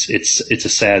it's a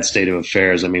sad state of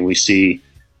affairs. We see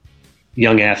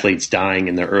young athletes dying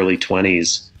in their early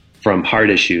 20s from heart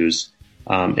issues.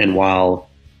 And while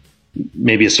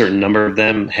maybe a certain number of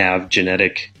them have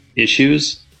genetic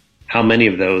issues, how many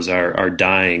of those are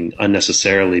dying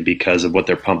unnecessarily because of what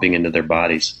they're pumping into their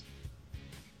bodies?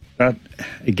 That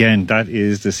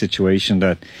is the situation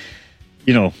that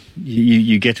you know,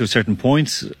 you get to a certain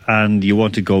point and you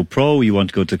want to go pro, you want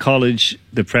to go to college,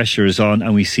 the pressure is on,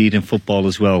 and we see it in football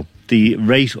as well. The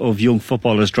rate of young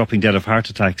footballers dropping dead of heart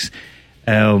attacks,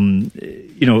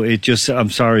 you know, it just, I'm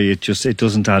sorry, it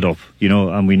doesn't add up, you know,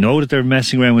 and we know that they're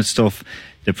messing around with stuff.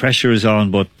 The pressure is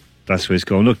on, but that's where it's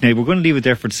going. Look, Nate, we're going to leave it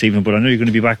there for this evening, but I know you're going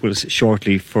to be back with us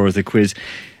shortly for the quiz.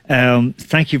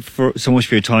 Thank you so much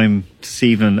for your time this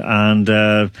evening, and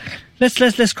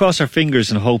let's cross our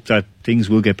fingers and hope that things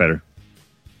will get better.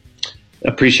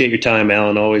 Appreciate your time,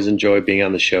 Alan. Always enjoy being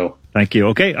on the show. Thank you.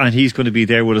 Okay, and he's going to be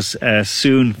there with us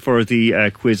soon for the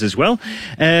quiz as well,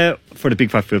 for the Big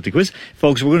Fat Filthy quiz.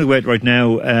 Folks, we're going to go out right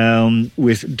now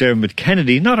with Dermot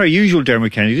Kennedy. Not our usual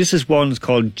Dermot Kennedy. This is one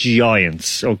called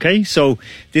Giants, okay? So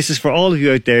this is for all of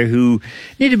you out there who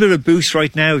need a bit of a boost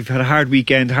right now. You've had a hard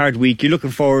weekend, hard week. You're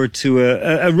looking forward to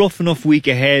a rough enough week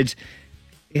ahead.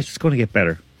 It's going to get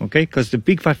better. Okay, because the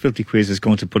Big Fat Filthy quiz is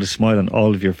going to put a smile on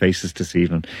all of your faces this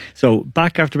evening. So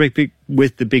back after break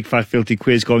with the Big Fat Filthy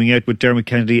quiz, going out with Dermot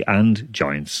Kennedy and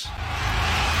Giants.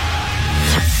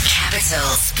 Capital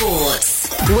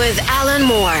Sports with Alan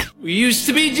Moore. We used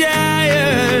to be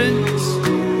giants.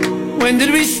 When did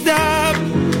we stop?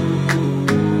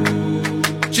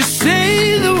 Just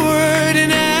say the word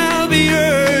and I'll be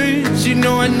yours. You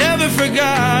know I never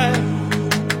forgot.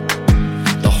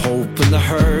 The hope and the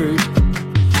hurt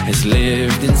has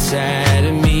lived inside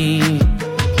of me.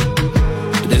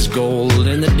 But there's gold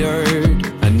in the dirt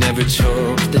I never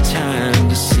took the time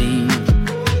to see.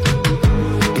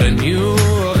 But I knew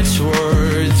of its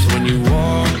worth when you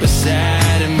walked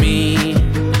beside of me,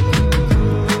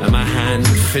 and my hand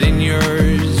fit in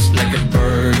yours like a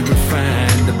bird would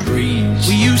find the breeze.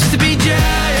 We used to be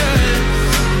giants.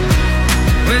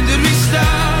 When did we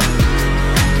stop?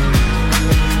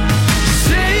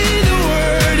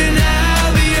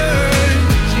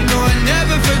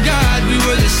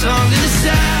 Song in the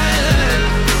silence,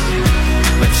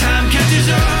 but time catches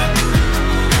up.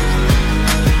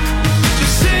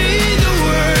 Just say the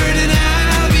word and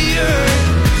I'll be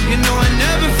yours. You know I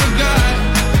never forgot.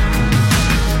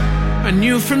 I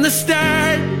knew from the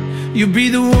start you'd be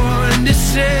the one to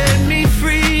set me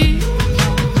free.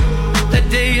 That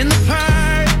day in the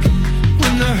park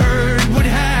when the herd would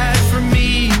hide from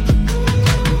me.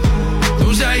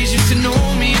 Those eyes used to know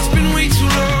me. It's been way too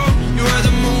long. You are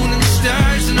the moon and the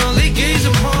stars and all they gaze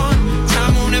upon.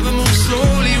 Time won't ever move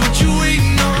slowly. What you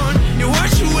waiting on? Yeah,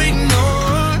 what you waiting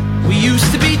on? We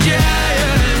used to be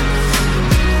giants.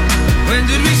 When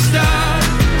did we stop?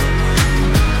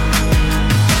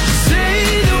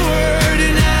 Say the word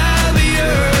and I'll be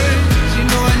yours. You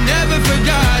know I never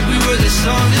forgot. We were the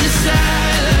song in the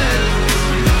silence,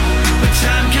 but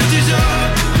time catches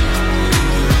up.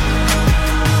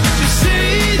 Just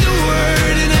say the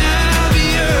word and I'll be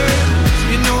yours.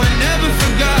 You know I never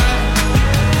forgot.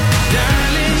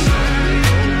 Darling,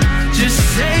 just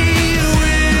say you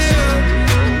will.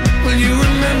 Will you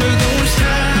remember those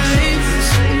times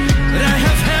that I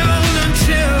have held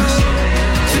until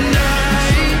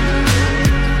tonight?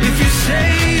 If you say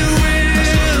you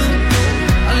will,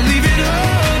 I'll leave it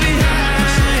all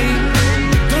behind.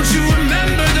 Don't you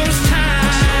remember those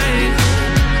times?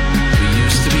 We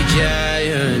used to be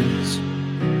giants.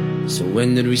 So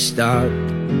when did we start?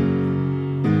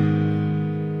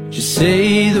 Just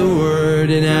say the word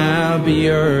and I'll be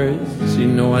yours. You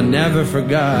know I never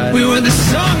forgot. We were the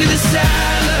song in the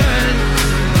silence,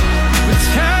 but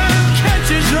time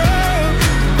catches up.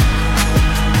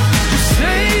 Just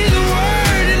say the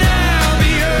word and I'll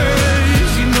be yours.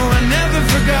 You know I never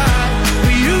forgot.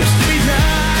 We used to be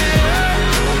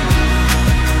giants.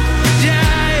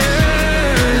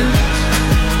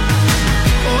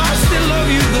 Oh, I still love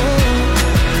you though.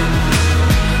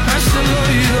 I still love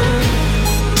you though.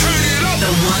 The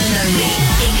one and only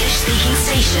English-speaking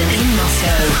station in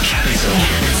Moscow. Capital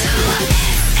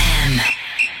FM.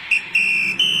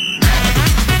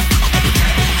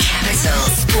 Capital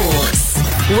Sports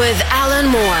with Alan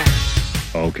Moore.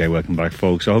 Okay, welcome back,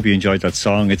 folks. I hope you enjoyed that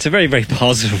song. It's a very, very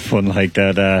positive one like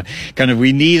that. Kind of,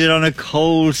 we need it on a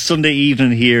cold Sunday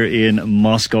evening here in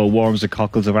Moscow. Warms the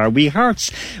cockles of our wee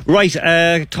hearts. Right,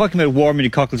 talking about warming the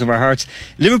cockles of our hearts,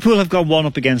 Liverpool have got one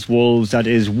up against Wolves. That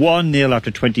is 1-0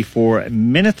 after 24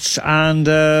 minutes. And,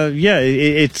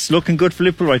 it's looking good for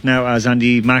Liverpool right now, as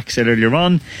Andy Mack said earlier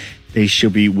on. they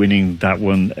should be winning that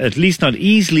one. At least not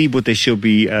easily, but they should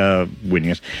be winning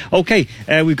it. Okay,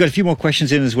 we've got a few more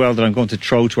questions in as well that I'm going to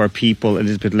throw to our people a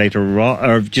little bit later on,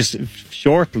 or just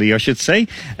shortly, I should say.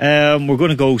 We're going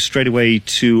to go straight away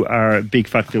to our Big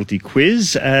Fat Filthy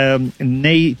quiz.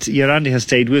 Nate Yarandi has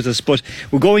stayed with us, but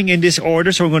we're going in this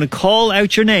order, so we're going to call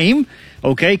out your name.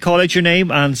 Okay, call out your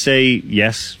name and say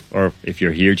yes, or if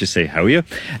you're here, just say how are you.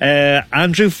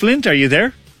 Andrew Flint, are you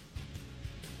there?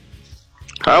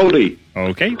 Howdy.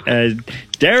 Okay.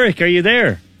 Derek, are you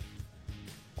there?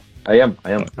 I am.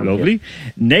 Lovely.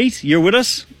 Here. Nate, you're with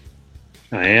us?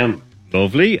 I am.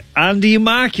 Lovely. Andy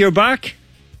Mack, you're back?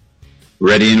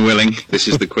 Ready and willing. This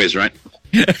is the quiz, right?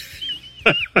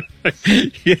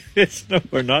 Yes, no,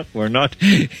 we're not. We're not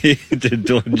in the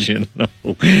dungeon. No.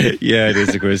 Yeah, it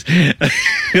is a quiz.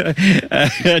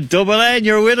 Double N,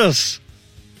 you're with us?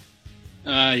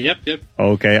 Yep.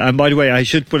 Okay, and by the way, I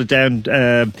should put it down.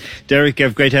 Derek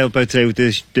gave great help out today with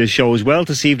the show as well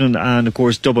this evening, and of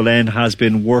course, Double N has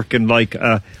been working like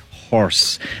a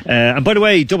horse. And by the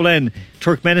way, Double N,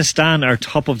 Turkmenistan are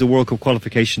top of the World Cup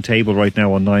qualification table right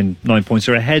now on 9 points.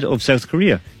 They're ahead of South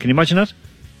Korea. Can you imagine that?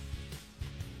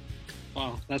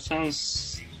 Wow, that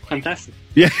sounds fantastic.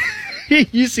 Yeah.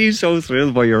 You seem so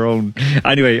thrilled by your own.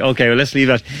 Anyway, okay, well, let's leave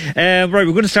that. Right,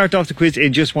 we're going to start off the quiz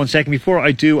in just 1 second. Before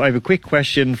I do, I have a quick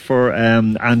question for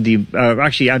Andrew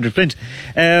Flint.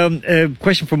 A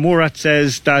question from Murat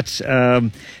says that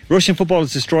Russian football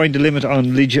is destroying the limit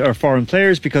on foreign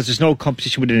players because there's no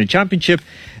competition within a championship,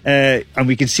 and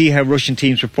we can see how Russian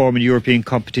teams perform in European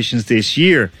competitions this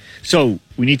year. So,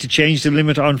 we need to change the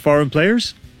limit on foreign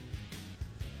players?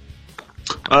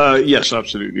 Yes,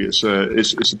 absolutely. It's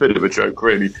a bit of a joke,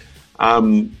 really.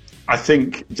 I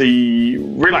think the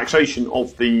relaxation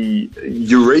of the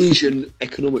Eurasian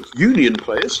Economic Union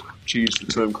players, to use the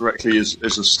term correctly, is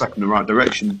a step in the right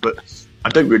direction, but I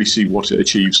don't really see what it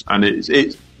achieves. And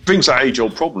it brings that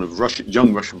age-old problem of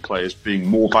young Russian players being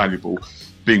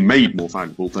made more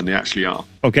valuable than they actually are.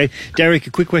 Okay. Derek, a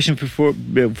quick question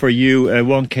for you.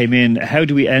 One came in. How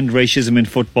do we end racism in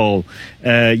football?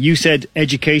 You said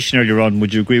education earlier on.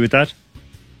 Would you agree with that?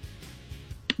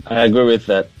 I agree with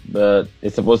that, but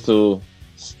it's supposed to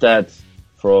start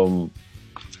from...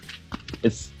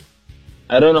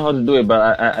 I don't know how to do it,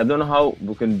 but I don't know how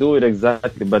we can do it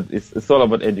exactly, but it's all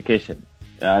about education.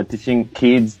 Teaching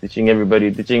kids, teaching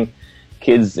everybody, teaching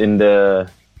kids in the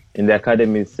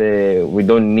academy say we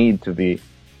don't need to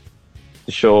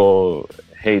show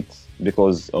hate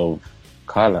because of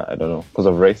color. I don't know, because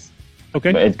of race.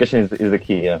 Okay. But education is the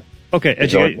key. Yeah.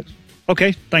 Okay.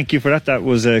 Okay. Thank you for that. That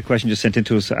was a question just sent in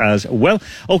to us as well.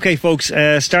 Okay, folks.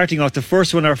 Starting off, the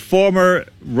first one are former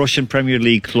Russian Premier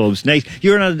League clubs. Nate,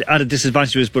 you're not at a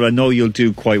disadvantage to this, but I know you'll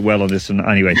do quite well on this one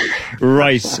anyway.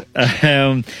 Right.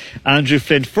 Andrew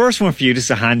Flint, first one for you. This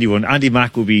is a handy one. Andy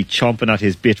Mack will be chomping at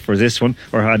his bit for this one,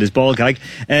 or at his ball gag.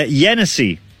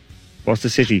 Yenisei. What's the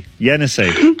city?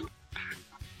 Yenisei.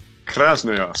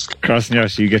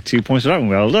 Krasnoyarsk. You get 2 points for that one.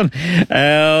 Well done.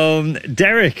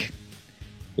 Derek.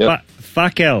 Yep.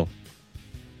 Fakel.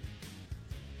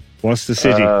 What's the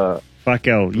city?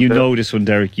 Fakel. You know this one,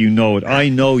 Derek. You know it. I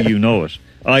know you know it.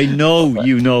 I know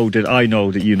you know that I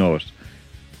know that you know it.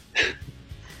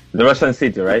 The Russian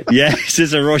city, right? Yes,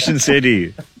 it's a Russian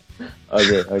city.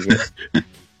 Okay.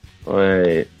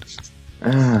 Wait.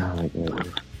 Oh my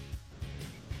God.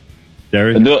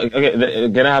 Derek?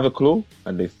 Okay, can I have a clue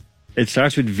at least? It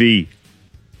starts with V.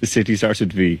 The city starts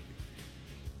with V.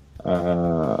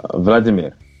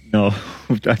 Vladimir. No,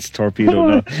 that's Torpedo.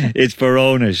 No, it's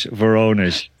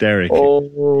Voronezh. Derek.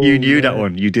 Oh, you knew that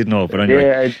one. You did know, but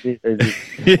anyway. Yeah, I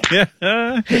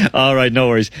did. All right, no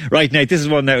worries. Right, Nate, this is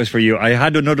one that was for you. I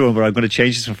had another one, but I'm going to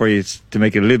change this one for you to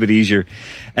make it a little bit easier.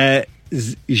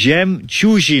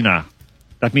 Zhemchuzhina.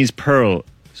 That means pearl.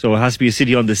 So it has to be a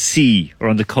city on the sea or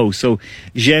on the coast. So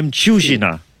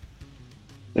Zhemchuzhina.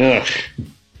 Ugh,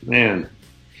 man.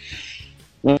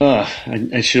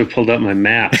 I should have pulled up my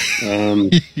map.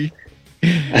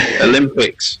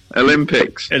 Olympics,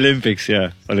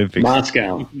 yeah. Olympics.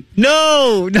 Moscow.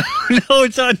 No,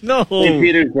 it's not. No. St.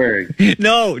 Petersburg.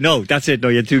 No, that's it. No,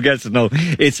 you had two guesses. No,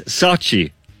 it's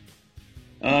Sochi.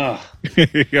 Oh.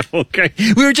 Okay.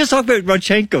 We were just talking about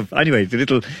Rodchenkov. Anyway, the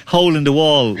little hole in the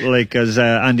wall, like as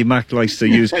Andy Mack likes to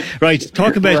use. Right,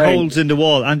 talk about holes in the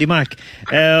wall. Andy Mack.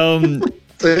 Thank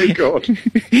God.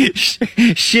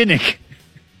 Shinnik.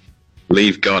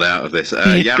 Leave God out of this.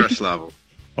 Yaroslavl.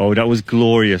 Oh, that was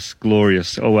glorious.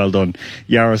 Oh, well done.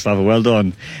 Yaroslavl, well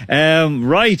done.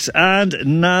 Right, and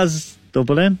Naz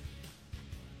Dublin.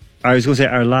 I was going to say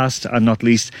our last and not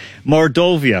least,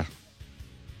 Mordovia.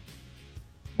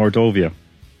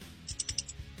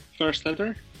 First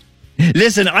letter?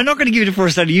 Listen, I'm not going to give you the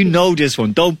first letter. You know this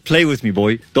one. Don't play with me,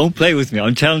 boy. Don't play with me.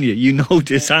 I'm telling you, you know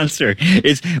this answer.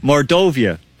 It's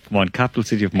Mordovia. Come on, capital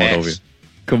city of Mordovia. S.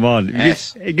 Come on.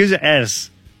 S. It gives an S.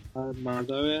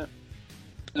 Mordovia.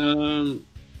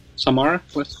 Samara,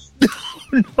 please.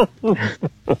 No.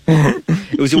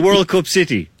 It was a World Cup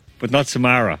city, but not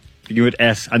Samara. You had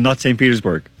S, and not St.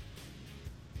 Petersburg.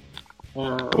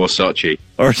 Or Sochi.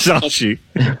 Or Sochi.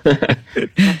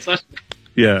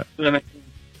 Yeah.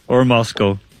 Or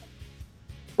Moscow.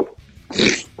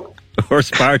 Or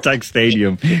Spartak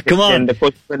Stadium. Come on. And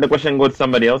the question goes to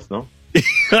somebody else, no?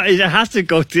 It has to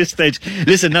go to this stage.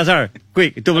 Listen, Nazar,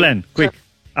 quick, double N, quick,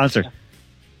 answer.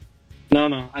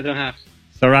 No, I don't have.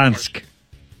 Saransk.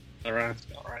 Saransk,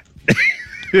 all right.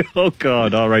 Oh,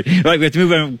 God, all right. Right, we have to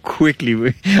move on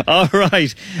quickly. All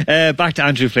right, back to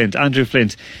Andrew Flint. Andrew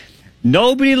Flint.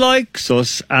 Nobody likes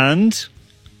us and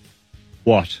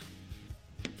what?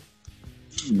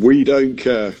 We don't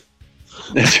care.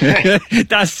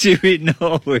 That's too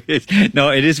no.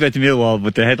 It is about the Millwall,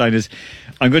 but the headline is.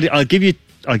 I'll give you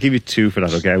 2 for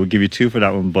that. Okay, I will give you 2 for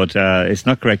that one, but it's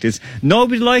not correct. It's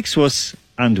nobody likes us,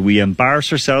 and we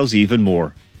embarrass ourselves even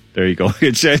more. There you go.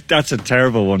 That's a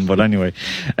terrible one, but anyway.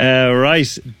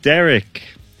 Right, Derek.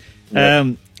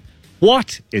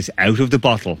 What is out of the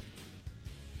bottle?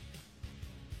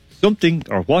 Something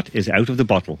or what is out of the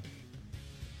bottle?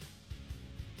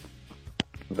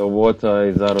 The water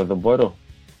is out of the bottle.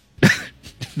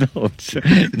 No.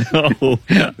 I'm going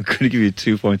to give you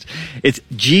 2 points. It's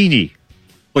Jeannie.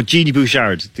 But Jeannie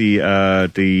Bouchard,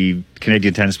 the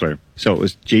Canadian tennis player. So it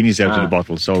was Jeannie's out of the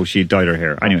bottle, so she dyed her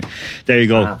hair. Anyway, there you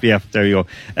go. Yeah, there you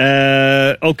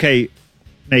go. Okay,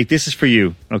 Nate, this is for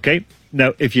you, okay?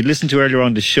 Now, if you listened to earlier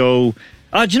on the show...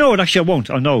 do you know what? Actually, I won't.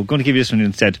 Oh, no, I'm going to give you this one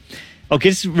instead. Okay,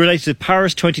 this relates to the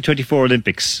Paris 2024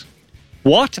 Olympics.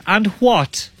 What and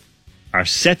what are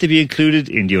set to be included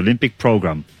in the Olympic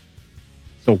programme?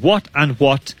 So what and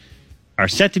what are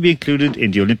set to be included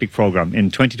in the Olympic programme in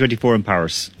 2024 in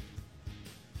Paris?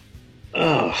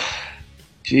 Oh,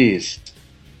 jeez.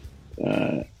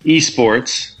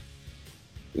 Esports.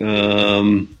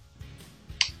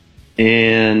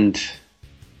 And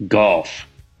golf.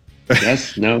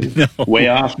 Yes? No? No. Way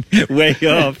off? Way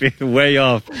off. Way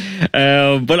off. But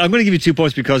I'm going to give you 2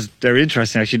 points because they're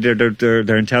interesting, actually.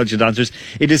 They're intelligent answers.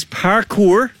 It is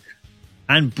parkour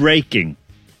and breaking.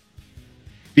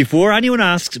 Before anyone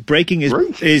asks, breaking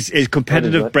is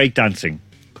competitive breakdancing.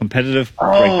 Competitive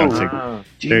breakdancing.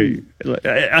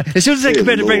 As soon as I say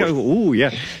competitive breakdancing, I go, ooh,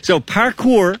 yeah. So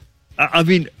parkour,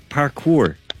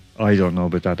 parkour. I don't know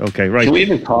about that. Okay, right. Can we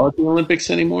even call it the Olympics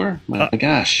anymore? My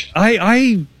gosh.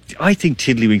 I think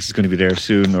Tiddlywinks is going to be there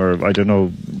soon, or I don't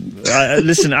know.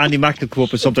 Listen, Andy Mack will come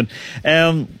up with something.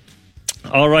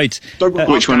 All right.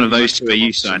 Which one of those two are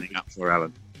you signing up for,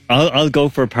 Alan? I'll go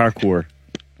for parkour.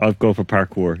 I'll go for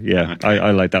parkour. Yeah, okay.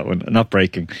 I like that one. Not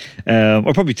breaking.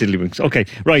 Or probably Tiddlywinks. Okay,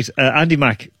 right. Andy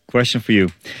Mack, question for you.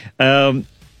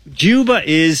 Juba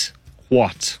is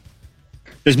what?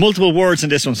 There's multiple words in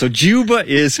this one. So Juba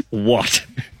is what?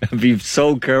 Be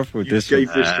so careful with this one. You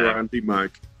gave this to Andy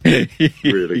Mack.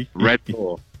 Really? Red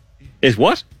Raw. Is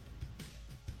what?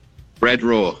 Red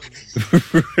Raw.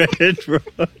 Red Raw.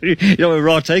 You know what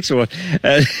Raw takes or what?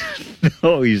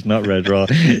 No, he's not Red Raw.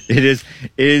 It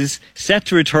is set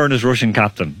to return as Russian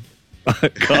captain.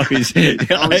 God,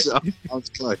 I was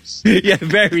close. Yeah,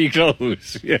 very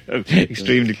close. Yeah,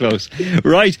 extremely close.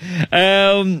 Right.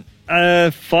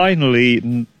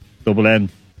 Finally, double N.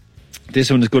 This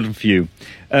one is good for you.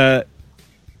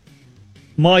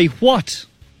 My what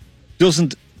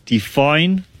doesn't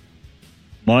define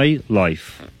my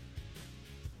life.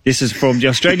 This is from the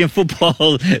Australian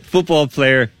football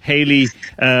player Hayley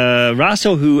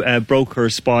Raso, who broke her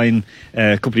spine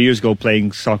a couple of years ago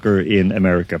playing soccer in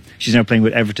America. She's now playing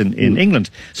with Everton in England.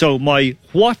 So my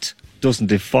what doesn't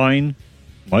define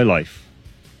my life?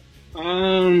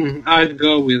 I'd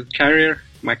go with career.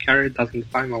 My career doesn't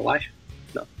define my life.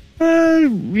 No.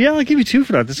 Yeah, I'll give you 2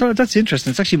 for that. That's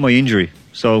interesting. It's actually my injury.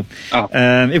 So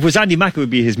if it was Andy Mack, it would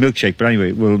be his milkshake. But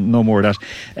anyway, we'll know more of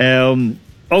that.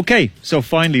 Okay, so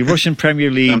finally, Russian Premier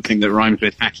League. Something that rhymes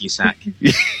with hacky sack.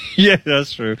 Yeah,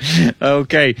 that's true.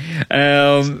 Okay,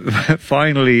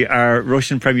 finally, our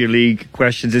Russian Premier League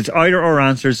questions. It's either or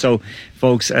answers, so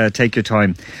folks, take your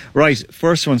time. Right,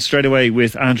 first one straight away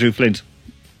with Andrew Flint.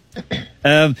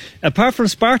 Apart from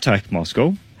Spartak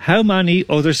Moscow, how many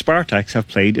other Spartaks have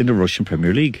played in the Russian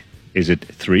Premier League? Is it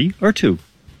 3 or 2?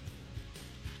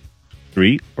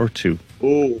 3 or 2?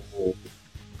 Oh,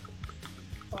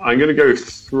 I'm going to go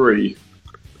 3.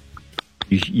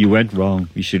 You went wrong.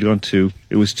 You should have gone 2.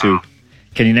 It was 2.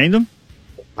 Can you name them?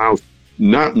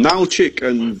 Nalchik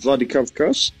and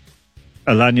Vladikavkaz.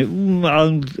 Alanya,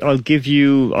 I'll give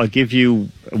you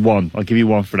one. I'll give you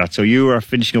one for that. So you are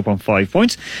finishing up on 5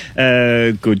 points.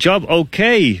 Good job.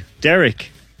 Okay,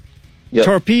 Derek. Yep.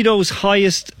 Torpedo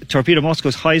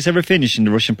Moscow's highest ever finish in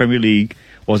the Russian Premier League,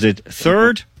 was it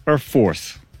third or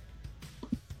fourth?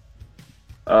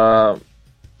 I'm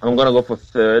gonna go for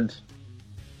third.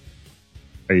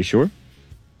 Are you sure?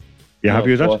 You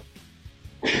happy with fourth.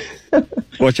 that?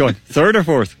 Which one? Third or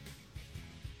fourth?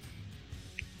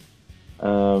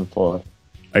 Fourth.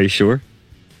 Are you sure?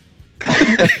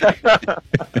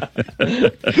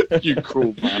 You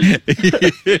cool man.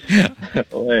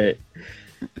 Wait.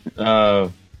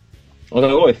 I'm gonna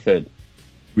go with third.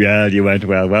 Yeah, you went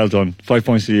well. Well done. 5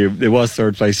 points to you. It was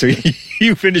third place, so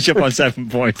you finish up on 7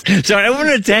 points. So I want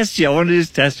to test you. I want to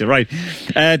just test you. Right.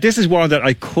 This is one that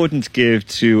I couldn't give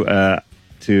to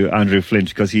Andrew Flint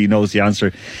because he knows the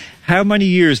answer. How many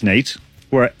years, Nate,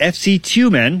 were FC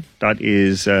Tumen, that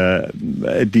is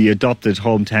the adopted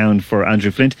hometown for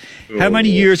Andrew Flint, how many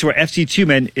years were FC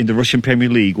Tumen in the Russian Premier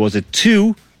League? Was it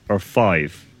 2 or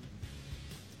 5?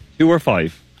 2 or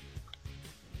 5?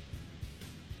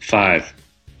 5.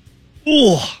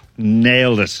 Oh,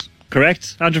 nailed it.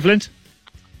 Correct, Andrew Flint?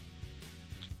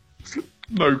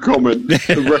 No comment.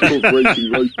 The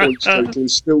record-breaking low points total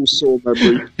is still sore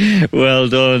memory. Well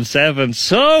done, 7.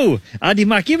 So, Andy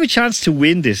Mack, you have a chance to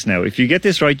win this now. If you get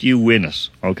this right, you win it.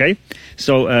 Okay?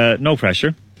 So, no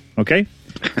pressure. Okay?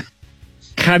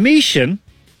 Kamishin,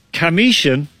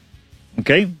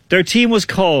 okay? Their team was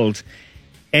called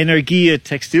Energia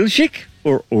Tekstilshik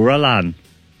or Uralan?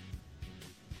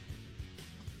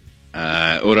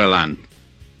 Uralan.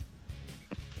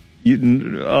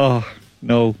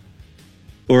 No.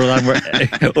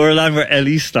 Uralan were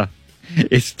Elista.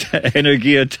 It's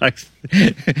Energia Text.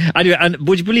 Anyway, and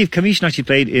would you believe Kamishin actually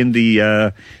played in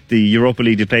the Europa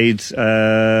League? They played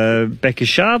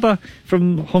Bekeshava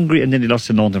from Hungary, and then they lost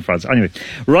to Nantes in France. Anyway,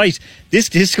 right, this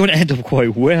is going to end up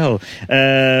quite well.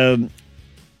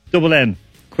 Double N,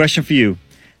 question for you.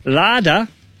 Lada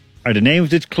are the name of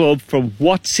this club from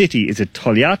what city? Is it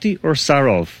Tolyatti or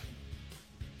Sarov?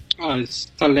 Oh,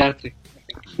 it's Togliatti.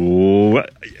 Oh,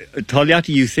 Togliatti,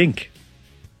 you think?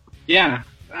 Yeah,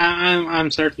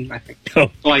 I'm certain, I think. Oh.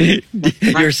 Like,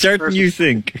 You're certain you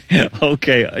think?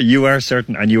 Okay, you are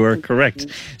certain and you are correct.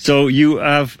 So you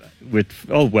have,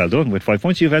 well done, with 5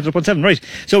 points, you've ended up on 7. Right,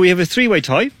 so we have a 3-way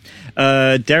tie.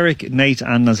 Derek, Nate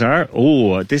and Nazar.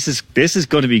 Oh, this is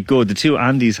going to be good. The two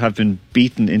Andys have been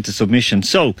beaten into submission.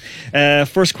 So,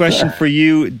 first question for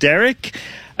you, Derek.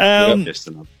 Just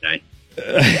another day.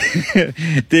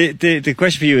 The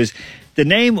question for you is the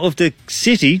name of the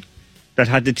city that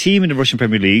had the team in the Russian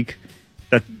Premier League,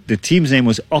 that the team's name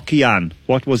was Okean.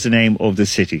 What was the name of the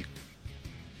city?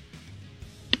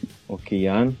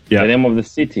 Okean? Yeah. The name of the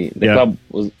city. The club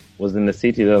was in the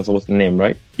city, that was the name,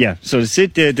 right? Yeah, so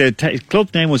the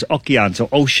club name was Okean, so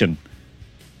ocean.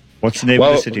 What's the name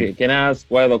of the city? Okay. Can I ask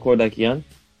why they're called Okean?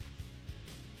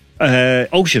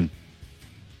 Ocean.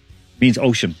 Means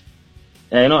ocean.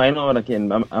 I know what I can,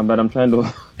 but I'm trying to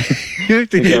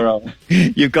figure out.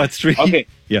 You've got 3. Okay.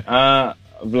 Yeah.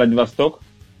 Vladivostok.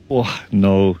 Oh,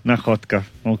 no, Nakhotka.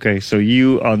 Okay, so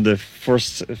you on the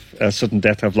first sudden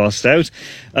death have lost out.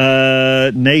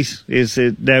 Nate, is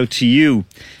it now to you?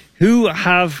 Who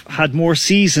have had more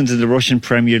seasons in the Russian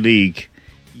Premier League?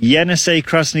 Yenisei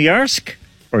Krasnoyarsk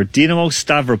or Dynamo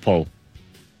Stavropol?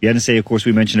 Yenisei, of course,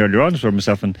 we mentioned earlier on, where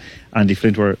myself and Andy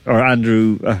Flint were, or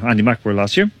Andy Mack were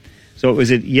last year. So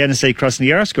is it Yenisei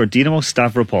Krasnoyarsk or Dynamo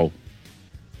Stavropol?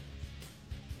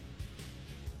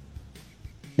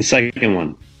 The second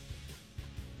one.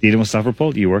 Dynamo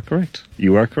Stavropol, you are correct.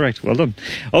 You are correct. Well done.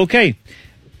 Okay.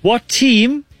 What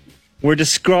team were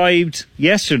described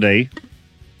yesterday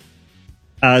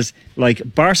as like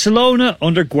Barcelona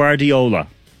under Guardiola?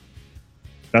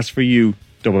 That's for you,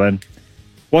 Double N.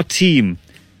 What team?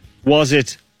 Was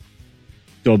it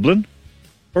Dublin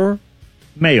or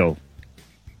Mayo?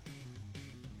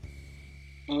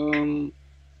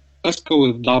 Let's go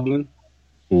with Dublin.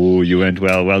 Oh, you went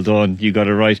well. Well done. You got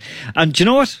it right. And do you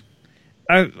know what?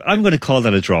 I'm going to call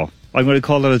that a draw. I'm going to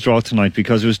call that a draw tonight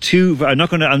because it was two.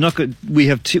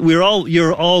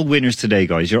 You're all winners today,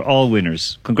 guys. You're all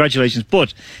winners. Congratulations.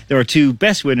 But there are two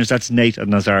best winners. That's Nate and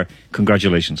Nazar.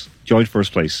 Congratulations. Joint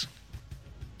first place.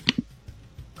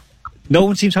 No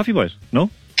one seems happy about it. No?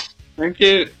 Thank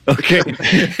you. Okay.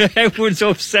 Everyone's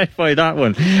upset by that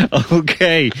one.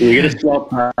 Okay. Do we get a swell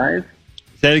prize?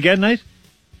 Say it again, Nate?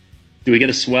 Do we get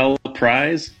a swell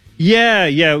prize? Yeah.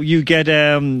 You get,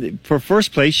 for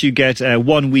first place, you get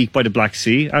 1 week by the Black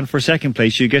Sea. And for second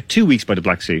place, you get 2 weeks by the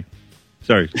Black Sea.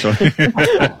 Sorry.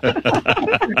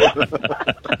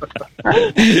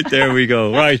 There we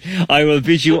go. Right. I will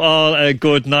bid you all a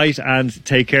good night and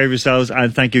take care of yourselves.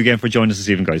 And thank you again for joining us this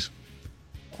evening, guys.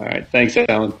 All right. Thanks,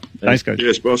 Alan. Thanks, guys.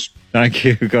 Yes, boss. Thank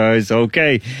you, guys.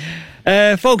 Okay.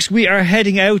 Folks, we are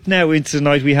heading out now into the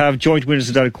night. We have joint winners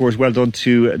of that, of course. Well done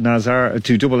to Nazar,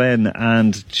 to Double N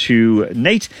and to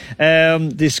Nate.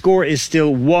 The score is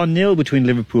still 1-0 between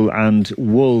Liverpool and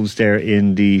Wolves there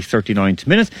in the 39th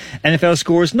minute. NFL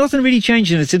scores, nothing really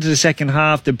changing. It's into the second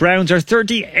half. The Browns are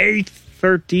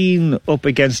 38-13 up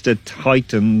against the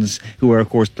Titans, who are, of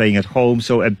course, playing at home.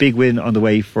 So a big win on the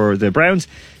way for the Browns.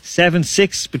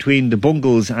 7-6 between the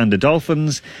Bungles and the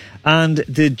Dolphins. And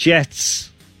the Jets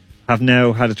have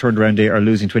now had a turnaround day, are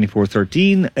losing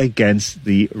 24-13 against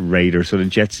the Raiders. So the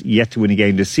Jets yet to win a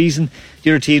game this season.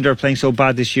 The other team that are playing so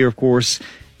bad this year, of course,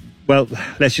 well,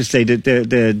 let's just say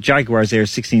the Jaguars there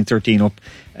 16-13 up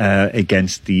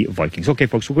against the Vikings. Okay,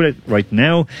 folks, we're going to right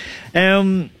now.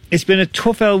 It's been a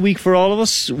tough week for all of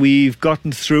us. We've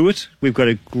gotten through it. We've got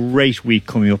a great week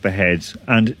coming up ahead.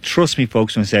 And trust me,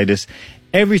 folks, when I say this,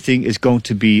 everything is going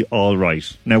to be all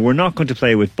right. Now, we're not going to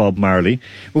play with Bob Marley.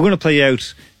 We're going to play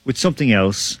out with something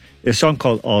else, a song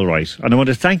called All Right. And I want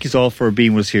to thank you all for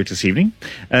being with us here this evening.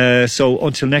 So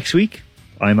until next week,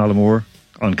 I'm Alan Moore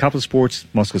on Capital Sports,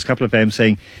 Moscow's Capital FM,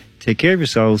 saying take care of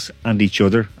yourselves and each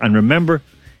other. And remember,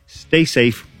 stay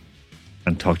safe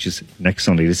and talk to you next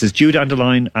Sunday. This is Jude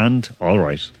Anderline and All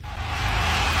Right.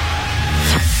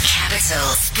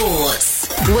 Capital Sports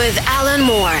with Alan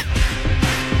Moore.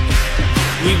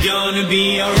 We're gonna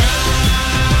be alright.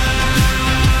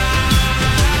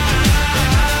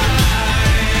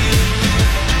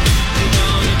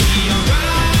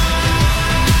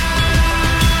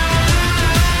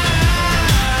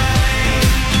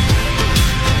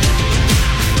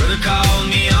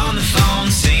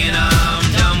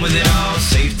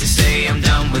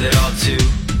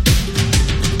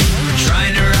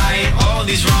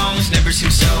 These wrongs never seem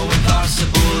so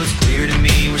impossible. It's clear to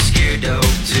me we're scared to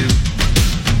hope too.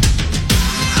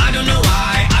 I don't know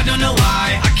why,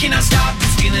 I cannot stop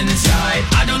this feeling inside.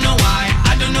 I don't know why,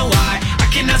 I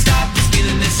cannot stop this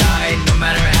feeling inside. No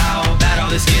matter how bad all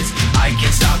this gets, I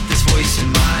can't stop this voice in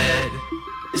my head.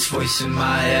 This voice in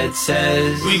my head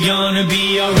says we're gonna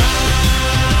be alright.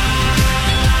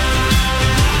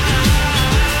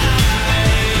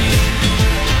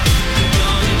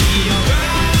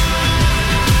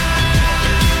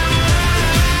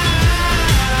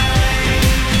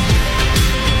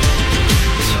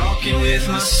 With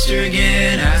my sister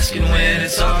again, asking when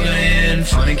it's all gonna end.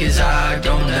 Funny cause I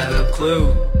don't have a clue.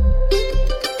 My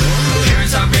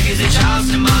parents are breaking their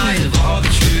child's demise of all the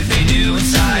truth they knew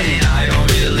inside, and I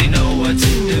don't really know what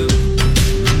to do.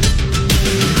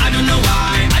 I don't know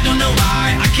why,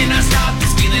 I cannot stop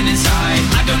this feeling inside.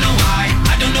 I don't know why,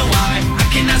 I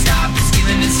cannot stop this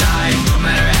feeling inside. No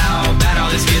matter how bad all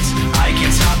this gets, I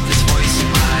can't stop this voice in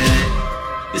my head.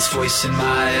 This voice in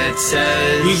my head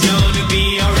says we're gonna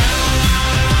be alright.